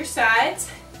into your sides.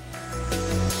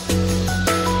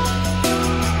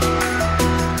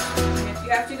 If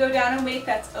you have to go down in weight,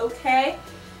 that's okay.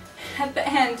 At the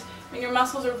end, when your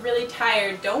muscles are really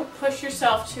tired, don't push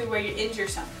yourself to where you injure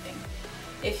something.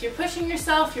 If you're pushing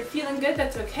yourself, you're feeling good,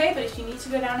 that's okay, but if you need to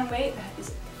go down in weight, that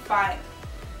is fine.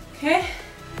 Okay?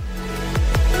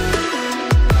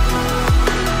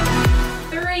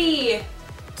 3,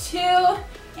 2,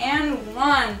 and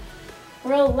 1.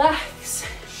 Relax.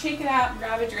 Shake it out,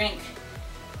 grab a drink.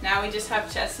 Now we just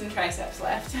have chest and triceps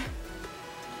left.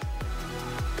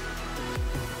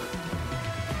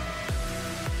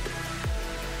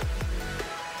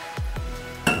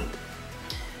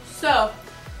 So,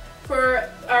 for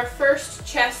our first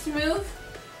chest move,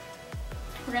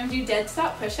 we're going to do dead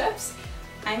stop push-ups.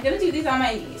 I'm going to do these on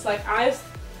my knees. Like I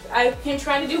can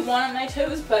try to do one on my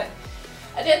toes, but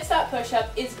a dead stop push-up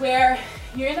is where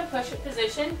you're in a push-up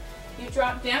position. You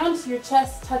drop down so your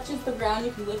chest touches the ground.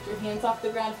 You can lift your hands off the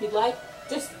ground if you'd like.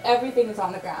 Just everything is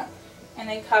on the ground. And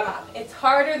then come up. It's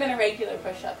harder than a regular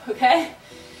push-up, okay?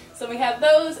 So we have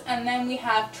those, and then we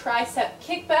have tricep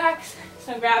kickbacks.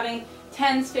 So grabbing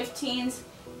 10s, 15s,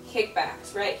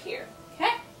 kickbacks right here,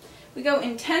 okay? We go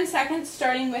in 10 seconds,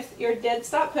 starting with your dead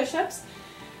stop push-ups.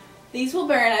 These will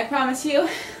burn, I promise you.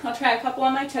 I'll try a couple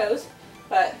on my toes,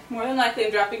 but more than likely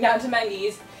I'm dropping down to my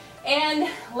knees. And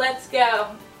let's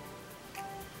go.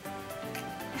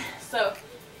 So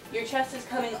your chest is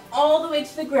coming all the way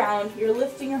to the ground. You're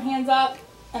lifting your hands up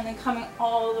and then coming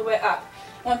all the way up.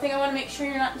 One thing I want to make sure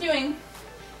you're not doing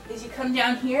is you come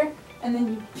down here and then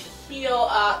you peel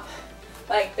up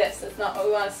like this. That's not what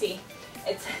we want to see.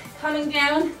 It's coming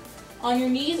down on your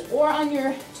knees or on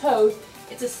your toes.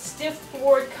 It's a stiff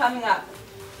forward coming up,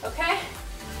 okay?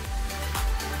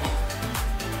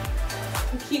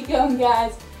 Keep going,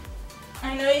 guys.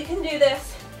 I know you can do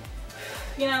this.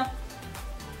 You know,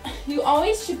 you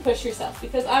always should push yourself,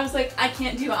 because I was like, I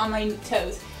can't do it on my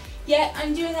toes. Yet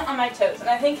I'm doing it on my toes, and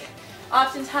I think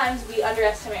oftentimes we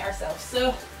underestimate ourselves.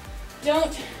 So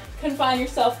don't confine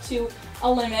yourself to a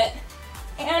limit,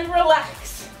 and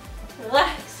relax.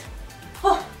 Relax.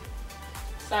 Oh.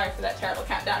 Sorry for that terrible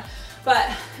countdown.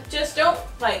 But just don't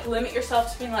limit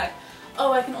yourself to being like,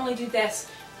 oh, I can only do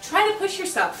this. Try to push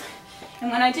yourself.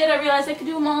 And when I did, I realized I could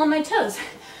do them all on my toes.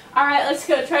 All right, let's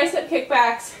go. Tricep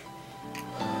kickbacks.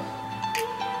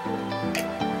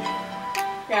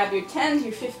 Grab your 10s,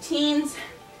 your 15s.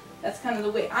 That's kind of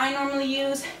the weight I normally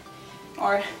use,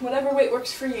 or whatever weight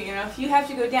works for you. You know, if you have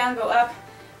to go down, go up,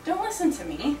 don't listen to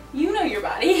me. You know your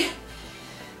body.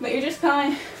 But you're just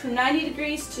going from 90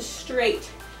 degrees to straight,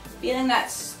 feeling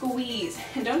that squeeze.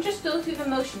 And don't just go through the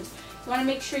motions. You want to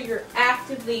make sure you're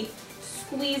actively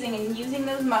squeezing and using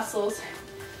those muscles.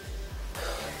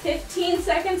 15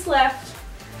 seconds left.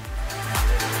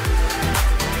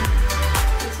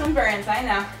 This one burns, I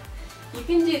know. You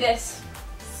can do this.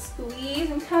 Squeeze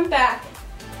and come back.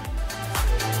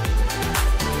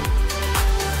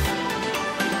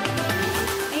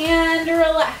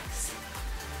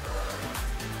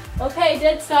 Okay,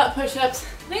 dead stop push-ups. The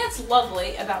thing that's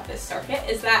lovely about this circuit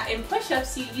is that in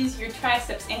push-ups you use your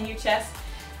triceps and your chest.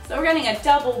 So we're getting a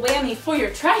double whammy for your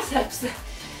triceps.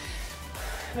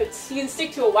 But you can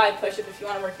stick to a wide push-up if you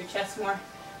want to work your chest more.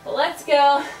 But let's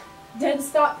go. Dead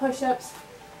stop push-ups.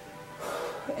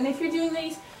 And if you're doing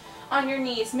these on your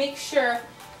knees, make sure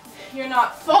you're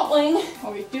not falling,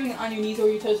 or you're doing it on your knees or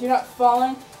your toes. You're not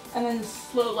falling and then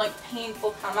slow, like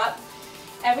painful come up.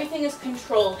 Everything is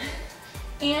controlled.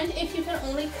 And if you can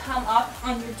only come up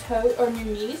on your toes or on your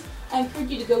knees, I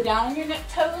encourage you to go down on your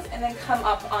toes and then come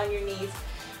up on your knees.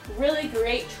 Really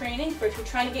great training for if you're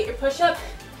trying to get your push-up,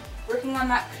 working on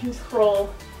that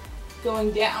control going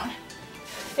down.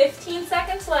 15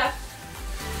 seconds left.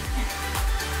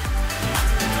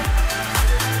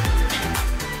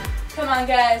 Come on,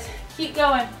 guys, keep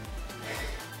going.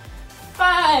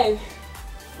 5,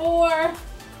 4,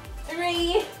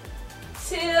 3,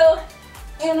 2,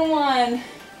 and 1.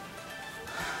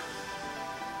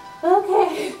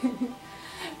 Okay.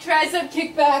 Tricep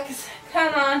kickbacks.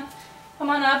 Come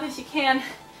on up if you can.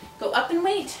 Go up in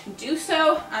weight. Do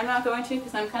so. I'm not going to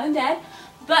because I'm kind of dead.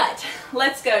 But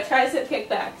let's go. Tricep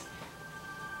kickbacks.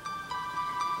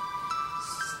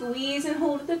 Squeeze and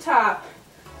hold at the top.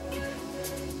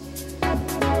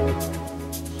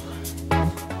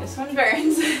 This one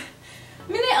burns. I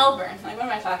mean, they all burn. Like, what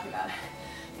am I talking about?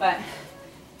 But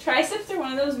triceps are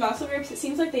one of those muscle groups, it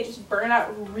seems like they just burn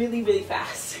out really, really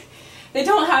fast. They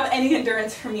don't have any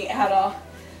endurance for me at all.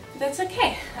 But that's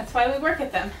okay. That's why we work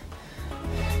at them.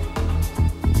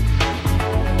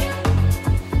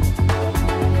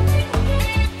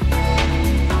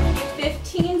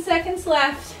 Seconds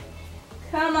left.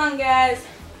 Come on, guys.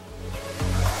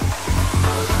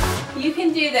 You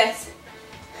can do this.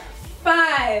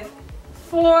 5,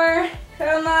 4,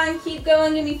 come on, keep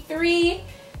going. Give me 3,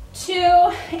 2,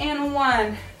 and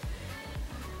 1.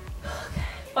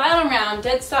 Final round,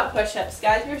 dead stop push-ups.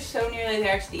 Guys, we're so nearly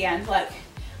there to the end. Like,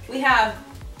 we have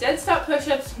dead stop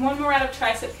push-ups, one more round of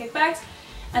tricep kickbacks,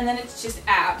 and then it's just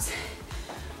abs.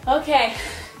 Okay,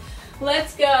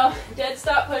 let's go. Dead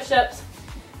stop push-ups.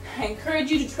 I encourage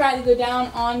you to try to go down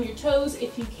on your toes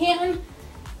if you can,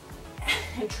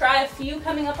 and try a few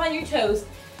coming up on your toes.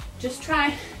 Just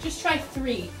try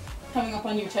 3 coming up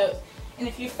on your toes. And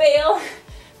if you fail,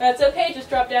 that's okay, just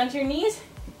drop down to your knees,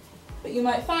 but you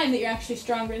might find that you're actually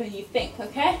stronger than you think,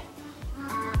 okay?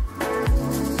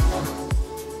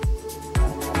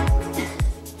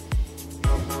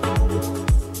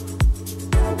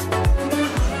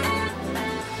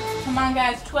 Come on,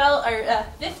 guys,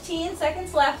 15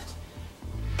 seconds left.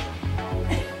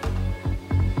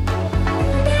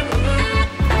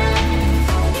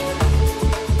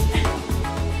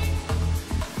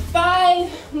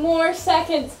 5 more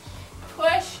seconds.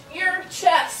 Push your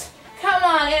chest. Come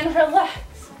on and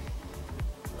relax.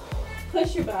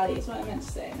 Push your body is what I meant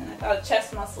to say. And I thought of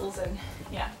chest muscles and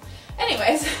yeah.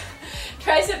 Anyways,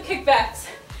 tricep kickbacks.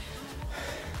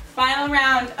 Final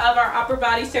round of our upper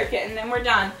body circuit and then we're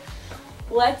done.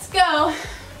 Let's go.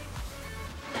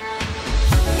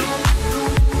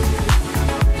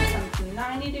 Come from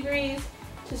 90 degrees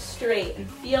to straight and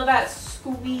feel that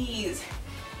squeeze.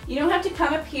 You don't have to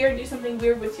come up here and do something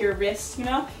weird with your wrists, you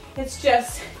know? It's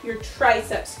just your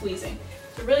tricep squeezing.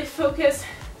 So really focus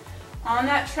on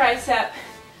that tricep.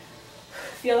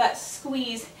 Feel that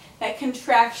squeeze, that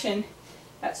contraction,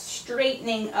 that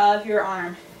straightening of your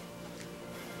arm.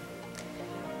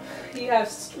 You have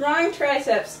strong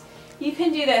triceps. You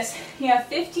can do this. You have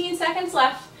 15 seconds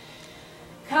left.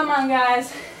 Come on,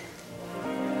 guys.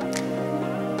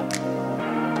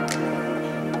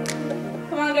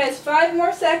 Come on, guys. 5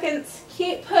 more seconds.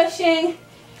 Keep pushing.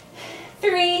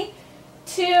 3,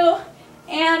 2,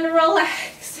 and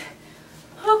relax.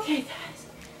 Okay, guys.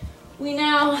 We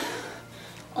now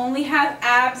only have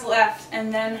abs left,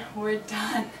 and then we're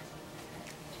done.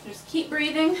 Just keep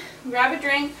breathing. Grab a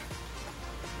drink.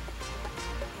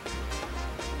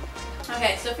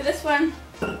 Okay, so for this one,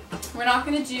 we're not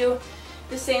going to do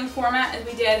the same format as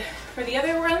we did for the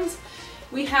other ones.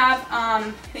 We have,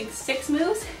 I think, 6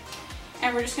 moves,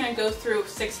 and we're just going to go through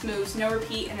 6 moves, no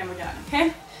repeat, and then we're done,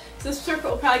 okay? So this circuit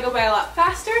will probably go by a lot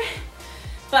faster,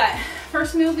 but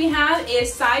first move we have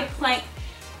is side plank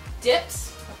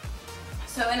dips.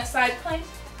 So in a side plank,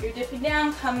 you're dipping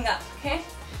down, coming up, okay?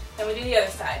 Then we do the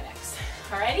other side next.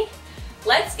 Alrighty?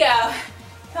 Let's go.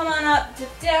 Come on up,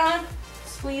 dip down,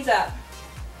 squeeze up.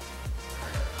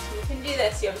 You can do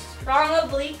this. You have strong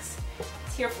obliques.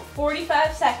 It's here for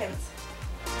 45 seconds.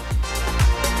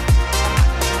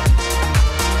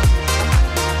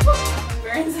 It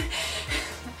burns.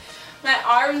 My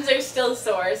arms are still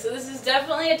sore, so this is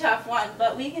definitely a tough one,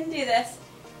 but we can do this.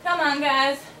 Come on,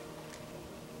 guys.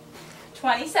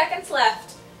 20 seconds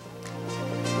left.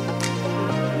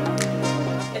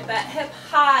 Get that hip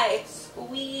high.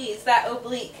 Squeeze that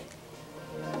oblique.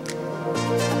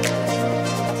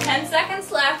 10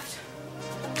 seconds left.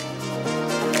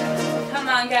 Come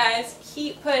on, guys.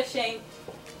 Keep pushing.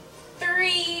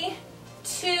 3,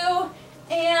 2,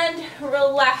 and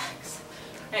relax.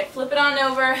 All right, flip it on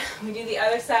over. We do the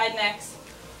other side next.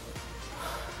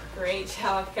 Great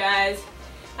job, guys.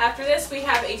 After this, we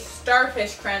have a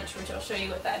starfish crunch, which I'll show you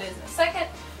what that is in a second.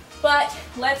 But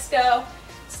let's go.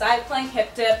 Side plank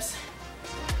hip dips.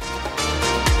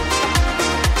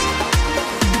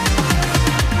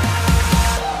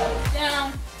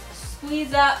 Down,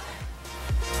 squeeze up.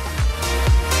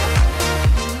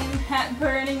 Not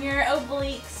burning your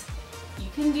obliques. You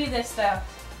can do this though. A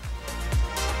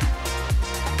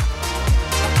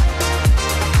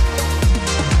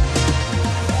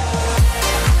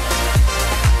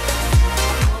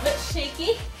little bit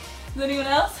shaky. Is anyone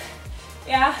else?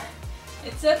 Yeah,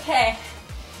 it's okay.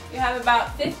 You have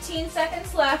about 15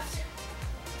 seconds left.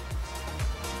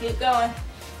 Keep going.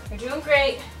 You're doing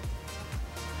great.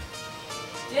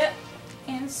 Dip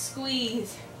and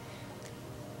squeeze.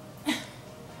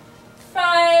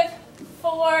 5,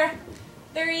 4,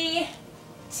 3,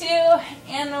 2,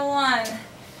 and 1.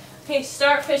 Okay,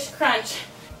 starfish crunch.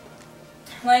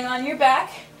 Laying on your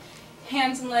back,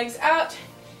 hands and legs out.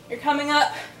 You're coming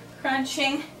up,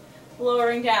 crunching,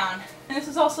 lowering down. And this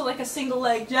is also like a single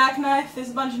leg jackknife. There's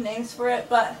a bunch of names for it,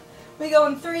 but we go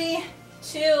in 3,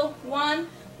 2, 1.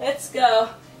 Let's go.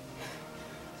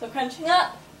 So crunching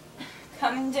up,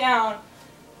 coming down.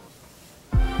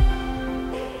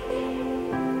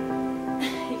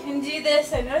 Do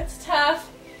this. I know it's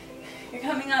tough. You're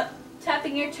coming up,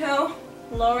 tapping your toe,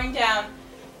 lowering down.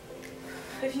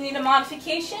 If you need a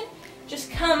modification, just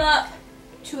come up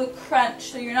to a crunch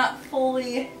so you're not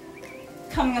fully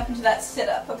coming up into that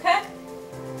sit-up, okay?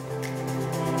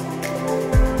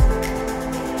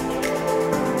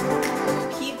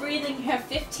 Keep breathing. You have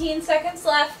 15 seconds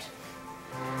left.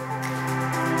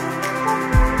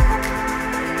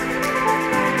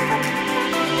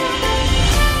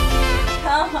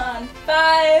 Come on.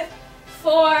 5,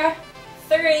 4,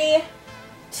 3,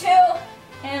 2,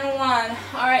 and 1.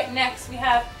 All right, next we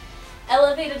have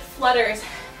elevated flutters.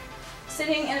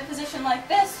 Sitting in a position like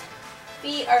this,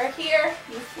 feet are here,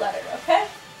 you flutter, okay?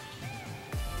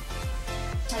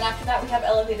 And after that we have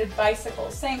elevated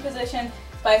bicycles. Same position,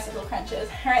 bicycle crunches.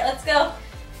 All right, let's go.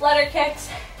 Flutter kicks.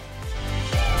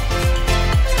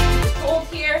 Hold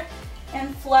here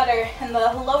and flutter. And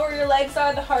the lower your legs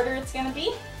are, the harder it's gonna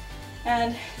be.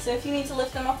 And so if you need to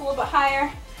lift them up a little bit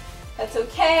higher, that's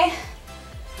okay.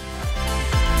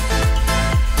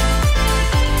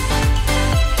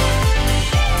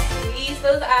 Squeeze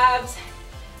those abs.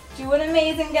 Doing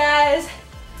amazing, guys.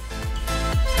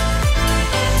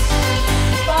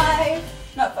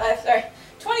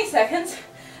 20 seconds.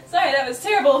 Sorry, that was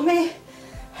terrible of me.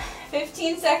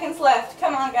 15 seconds left.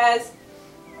 Come on, guys.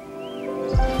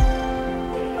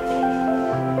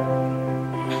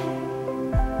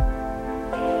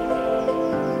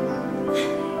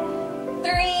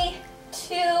 3,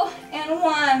 2, and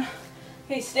 1.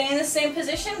 Okay, stay in the same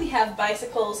position. We have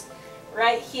bicycles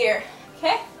right here.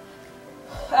 Okay?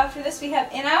 After this, we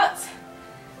have in-outs.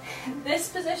 This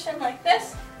position like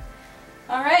this.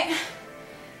 All right?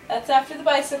 That's after the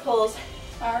bicycles.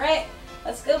 All right,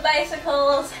 let's go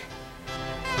bicycles.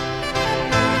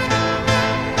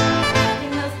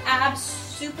 Getting those abs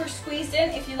super squeezed in.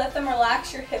 If you let them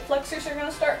relax, your hip flexors are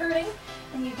gonna start hurting,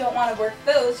 and you don't wanna work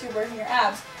those, you're working your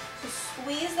abs. So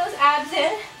squeeze those abs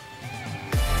in.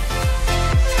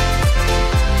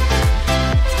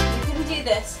 You can do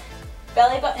this.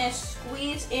 Belly button is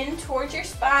squeezed in towards your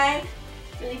spine,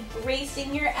 really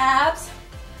bracing your abs.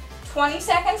 20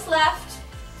 seconds left.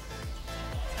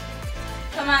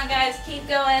 Come on, guys, keep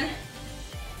going.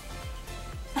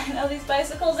 I know these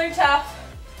bicycles are tough.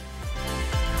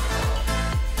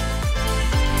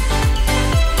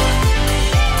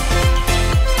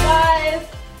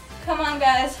 5, come on,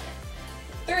 guys.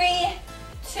 3,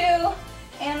 2,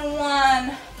 and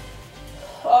 1.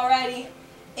 Alrighty,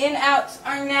 in-outs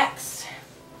are next.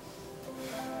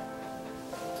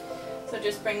 So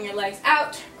just bring your legs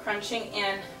out, crunching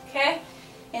in, okay?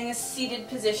 In a seated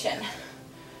position.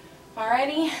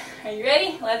 Alrighty, are you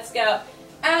ready? Let's go.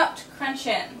 Out, crunch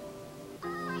in.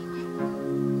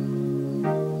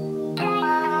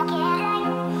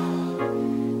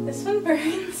 This one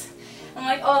burns. And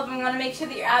like all of them, you want to make sure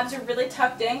that your abs are really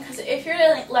tucked in, because if you're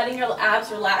letting your abs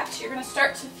relax, you're going to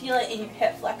start to feel it in your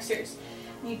hip flexors.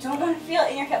 And you don't want to feel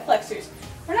it in your hip flexors.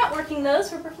 we're not working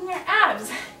those, we're working our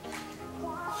abs.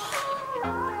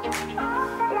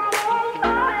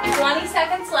 20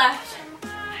 seconds left.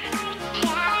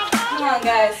 Come on,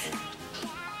 guys.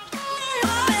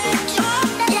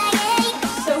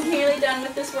 So nearly done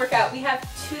with this workout. We have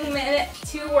 2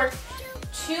 minutes, two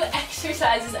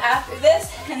exercises after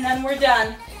this, and then we're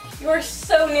done. You're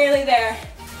so nearly there.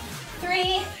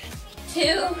 3,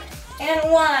 2,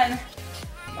 and 1.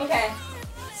 Okay,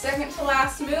 second to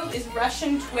last move is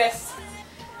Russian twist.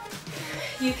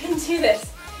 You can do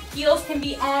this. Heels can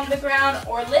be on the ground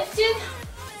or lifted.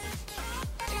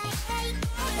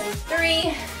 And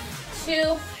 3,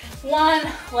 2, 1,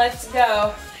 let's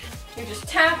go. You just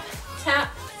tap,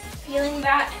 tap, feeling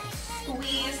that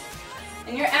squeeze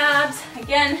in your abs.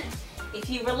 Again, if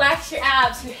you relax your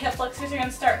abs, your hip flexors are going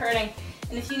to start hurting.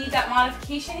 And if you need that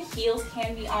modification, heels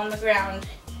can be on the ground.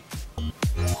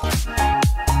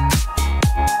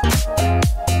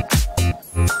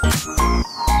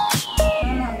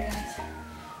 Come on, guys.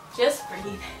 Just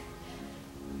breathe.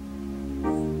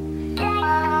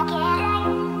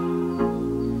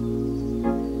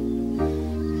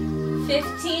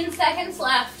 15 seconds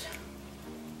left.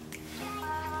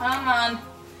 Come on.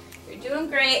 You're doing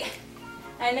great.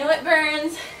 I know it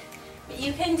burns, but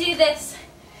you can do this.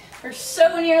 We're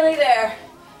so nearly there.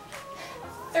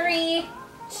 3,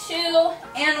 2,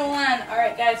 and 1. All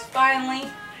right, guys, finally,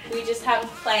 we just have a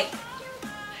plank.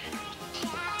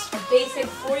 A basic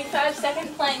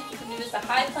 45-second plank. You can do this a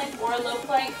high plank or a low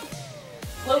plank.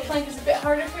 Low plank is a bit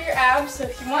harder for your abs, so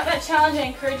if you want that challenge, I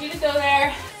encourage you to go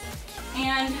there.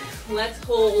 And let's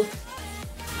hold.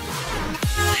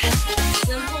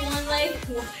 Simple one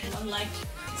leg.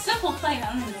 Simple plank. I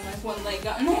don't even know why one leg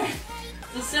got in there.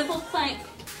 The simple plank.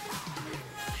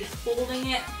 Just holding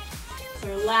it. It's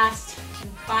our last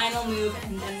and final move,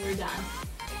 and then we're done.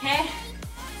 Okay?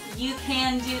 You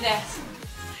can do this.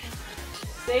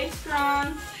 Stay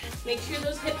strong. Make sure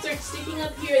those hips aren't sticking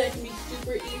up here. That can be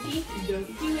super easy.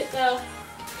 Don't do it though.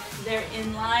 They're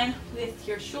in line with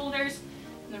your shoulders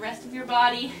and the rest of your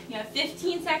body. You have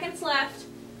 15 seconds left.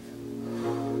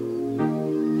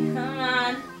 Come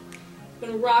on. I'm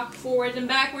gonna rock forwards and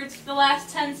backwards for the last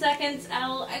 10 seconds. Add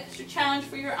a little extra challenge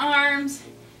for your arms.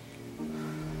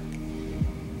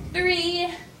 3,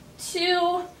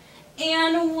 2,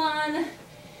 and 1.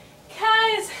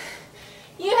 Guys,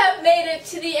 you have made it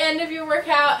to the end of your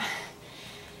workout,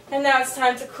 and now it's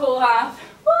time to cool off.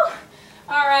 Woo.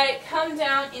 All right, come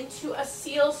down into a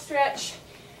seal stretch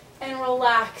and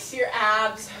relax your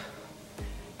abs.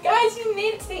 Guys, you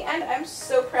made it to the end. I'm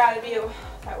so proud of you.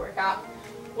 That workout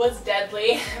was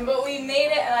deadly, but we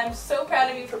made it, and I'm so proud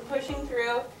of you for pushing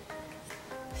through.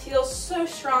 Feels so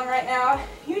strong right now.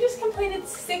 You just completed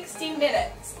 60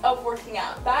 minutes of working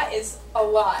out. That is a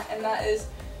lot, and that is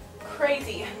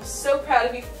crazy. I'm so proud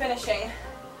of you for finishing.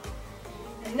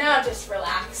 And now just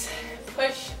relax.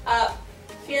 Push up,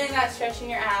 feeling that stretch in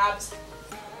your abs.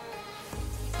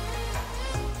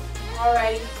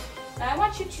 Alrighty. Now I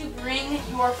want you to bring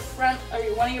your front or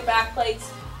one of your back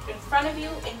legs in front of you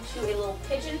into a little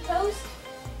pigeon pose.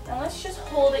 Now let's just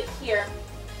hold it here.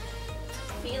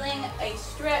 Feeling a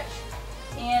stretch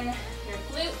in your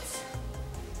glutes.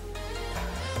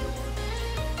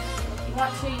 If you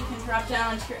want to, you can drop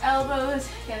down to your elbows,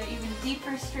 get an even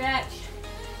deeper stretch.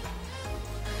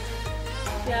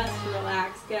 Just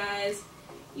relax, guys.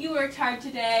 You worked hard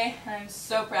today, and I'm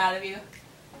so proud of you.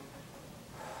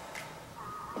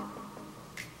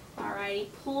 Alrighty,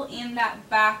 pull in that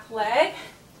back leg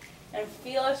and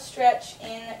feel a stretch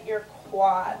in your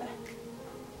quad.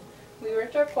 We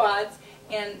worked our quads,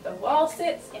 and the wall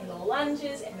sits, and the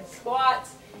lunges, and the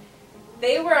squats,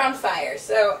 they were on fire,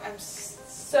 so I'm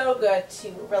so good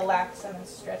to relax them and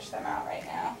stretch them out right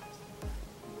now.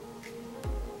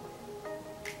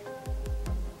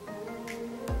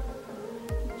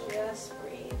 Just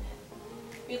breathe.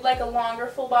 If you'd like a longer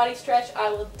full body stretch, I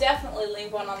will definitely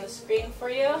leave one on the screen for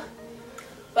you.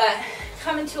 But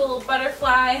come into a little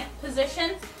butterfly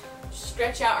position.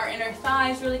 Stretch out our inner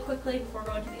thighs really quickly before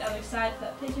going to the other side for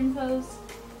that pigeon pose.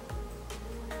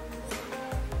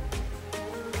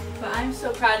 But I'm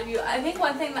so proud of you. I think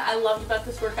one thing that I loved about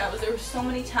this workout was there were so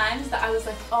many times that I was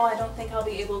like, oh, I don't think I'll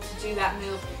be able to do that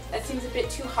move. That seems a bit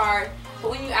too hard.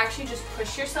 But when you actually just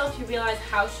push yourself, you realize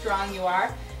how strong you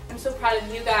are. I'm so proud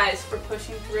of you guys for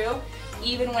pushing through,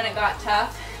 even when it got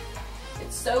tough.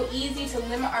 It's so easy to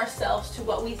limit ourselves to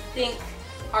what we think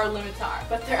our limits are,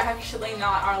 but they're actually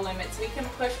not our limits. We can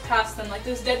push past them. Like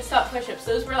those dead stop push-ups,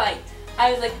 those were like,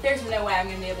 I was like, there's no way I'm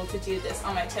going to be able to do this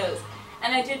on my toes.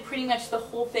 And I did pretty much the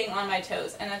whole thing on my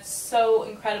toes, and that's so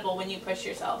incredible when you push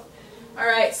yourself.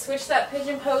 Alright, switch that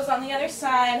pigeon pose on the other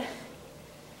side.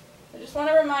 I just want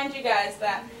to remind you guys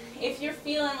that if you're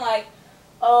feeling like,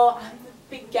 oh, I'm a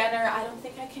beginner, I don't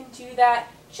think I can do that,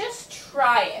 just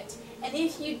try it. And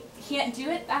if you can't do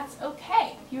it, that's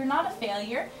okay. You're not a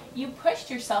failure. You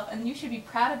pushed yourself and you should be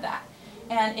proud of that.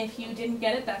 And if you didn't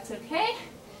get it, that's okay.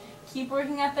 Keep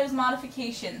working at those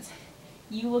modifications.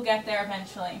 You will get there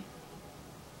eventually.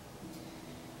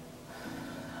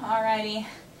 Alrighty.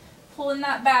 Pulling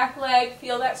that back leg,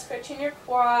 feel that stretch in your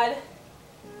quad.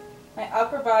 My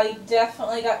upper body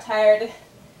definitely got tired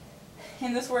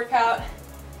in this workout.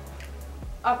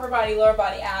 Upper body, lower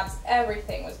body, abs,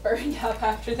 everything was burned up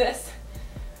after this.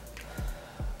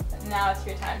 But now it's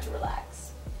your time to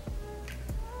relax.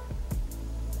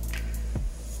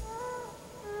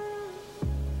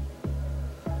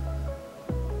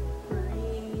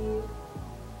 Breathe.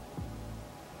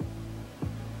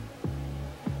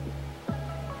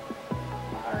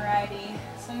 Alrighty,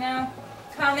 so now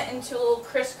come into a little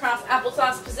crisscross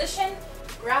applesauce position.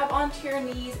 Grab onto your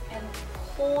knees and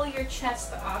pull your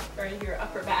chest off, or your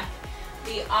upper back,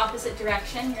 the opposite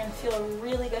direction. You're going to feel a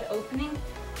really good opening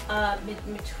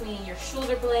between your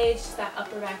shoulder blades, just that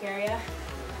upper back area.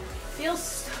 Feels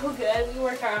so good. We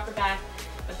work our upper back,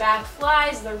 the back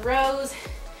flies, the rows,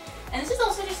 and this is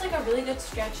also just like a really good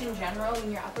stretch in general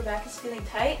when your upper back is feeling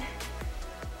tight.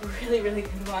 Really, really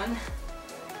good one.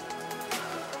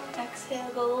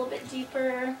 Exhale, go a little bit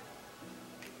deeper.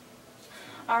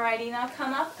 Alrighty, now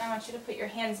come up. I want you to put your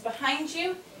hands behind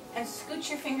you and scoot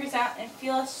your fingers out and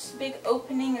feel a big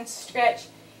opening and stretch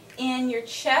in your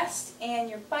chest and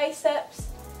your biceps.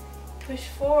 Push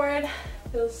forward.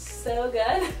 Feels so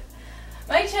good.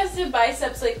 My chest and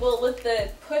biceps, like, well, with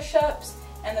the push-ups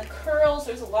and the curls,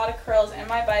 there's a lot of curls, and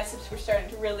my biceps were starting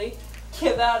to really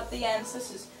give out at the end. So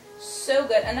this is so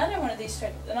good. Another one of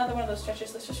those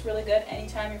stretches that's just really good.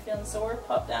 Anytime you're feeling sore,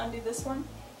 pop down, do this one.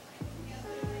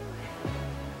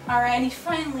 Alrighty,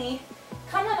 finally,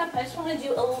 come on up. I just want to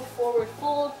do a little forward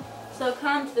fold. So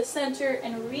come to the center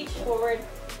and reach forward.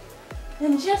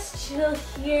 And just chill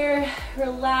here.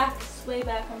 Relax, sway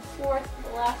back and forth for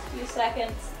the last few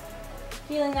seconds.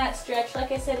 Feeling that stretch.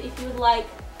 Like I said, if you would like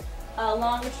a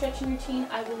longer stretching routine,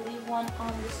 I will leave one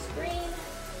on the screen.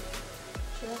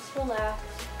 Just relax.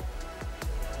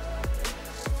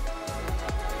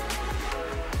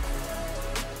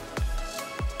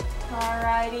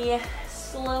 Alrighty.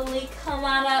 Slowly come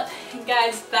on up. And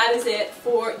guys, that is it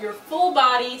for your full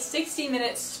body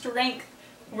 60-minute strength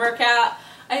workout.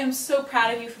 I am so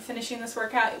proud of you for finishing this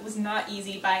workout. It was not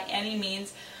easy by any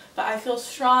means, but I feel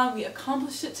strong. We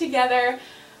accomplished it together.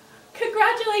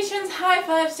 Congratulations, high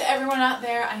fives to everyone out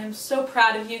there. I am so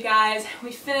proud of you guys.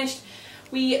 We finished.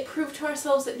 We proved to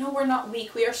ourselves that no, we're not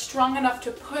weak. We are strong enough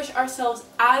to push ourselves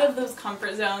out of those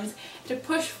comfort zones, to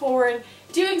push forward,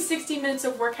 doing 60 minutes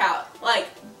of workout. Like,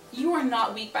 you are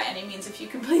not weak by any means if you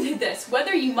completed this.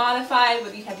 Whether you modified,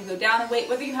 whether you had to go down in weight,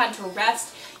 whether you had to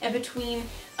rest in between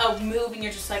a move and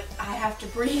you're just like, I have to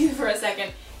breathe for a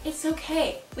second, it's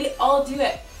okay. We all do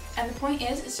it. And the point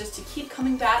is just to keep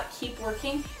coming back, keep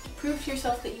working, to prove to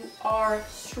yourself that you are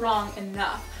strong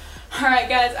enough. Alright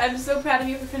guys, I'm so proud of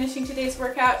you for finishing today's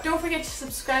workout. Don't forget to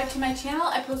subscribe to my channel.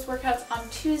 I post workouts on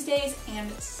Tuesdays and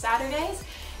Saturdays.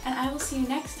 And I will see you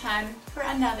next time for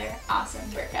another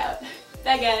awesome workout.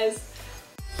 Bye guys!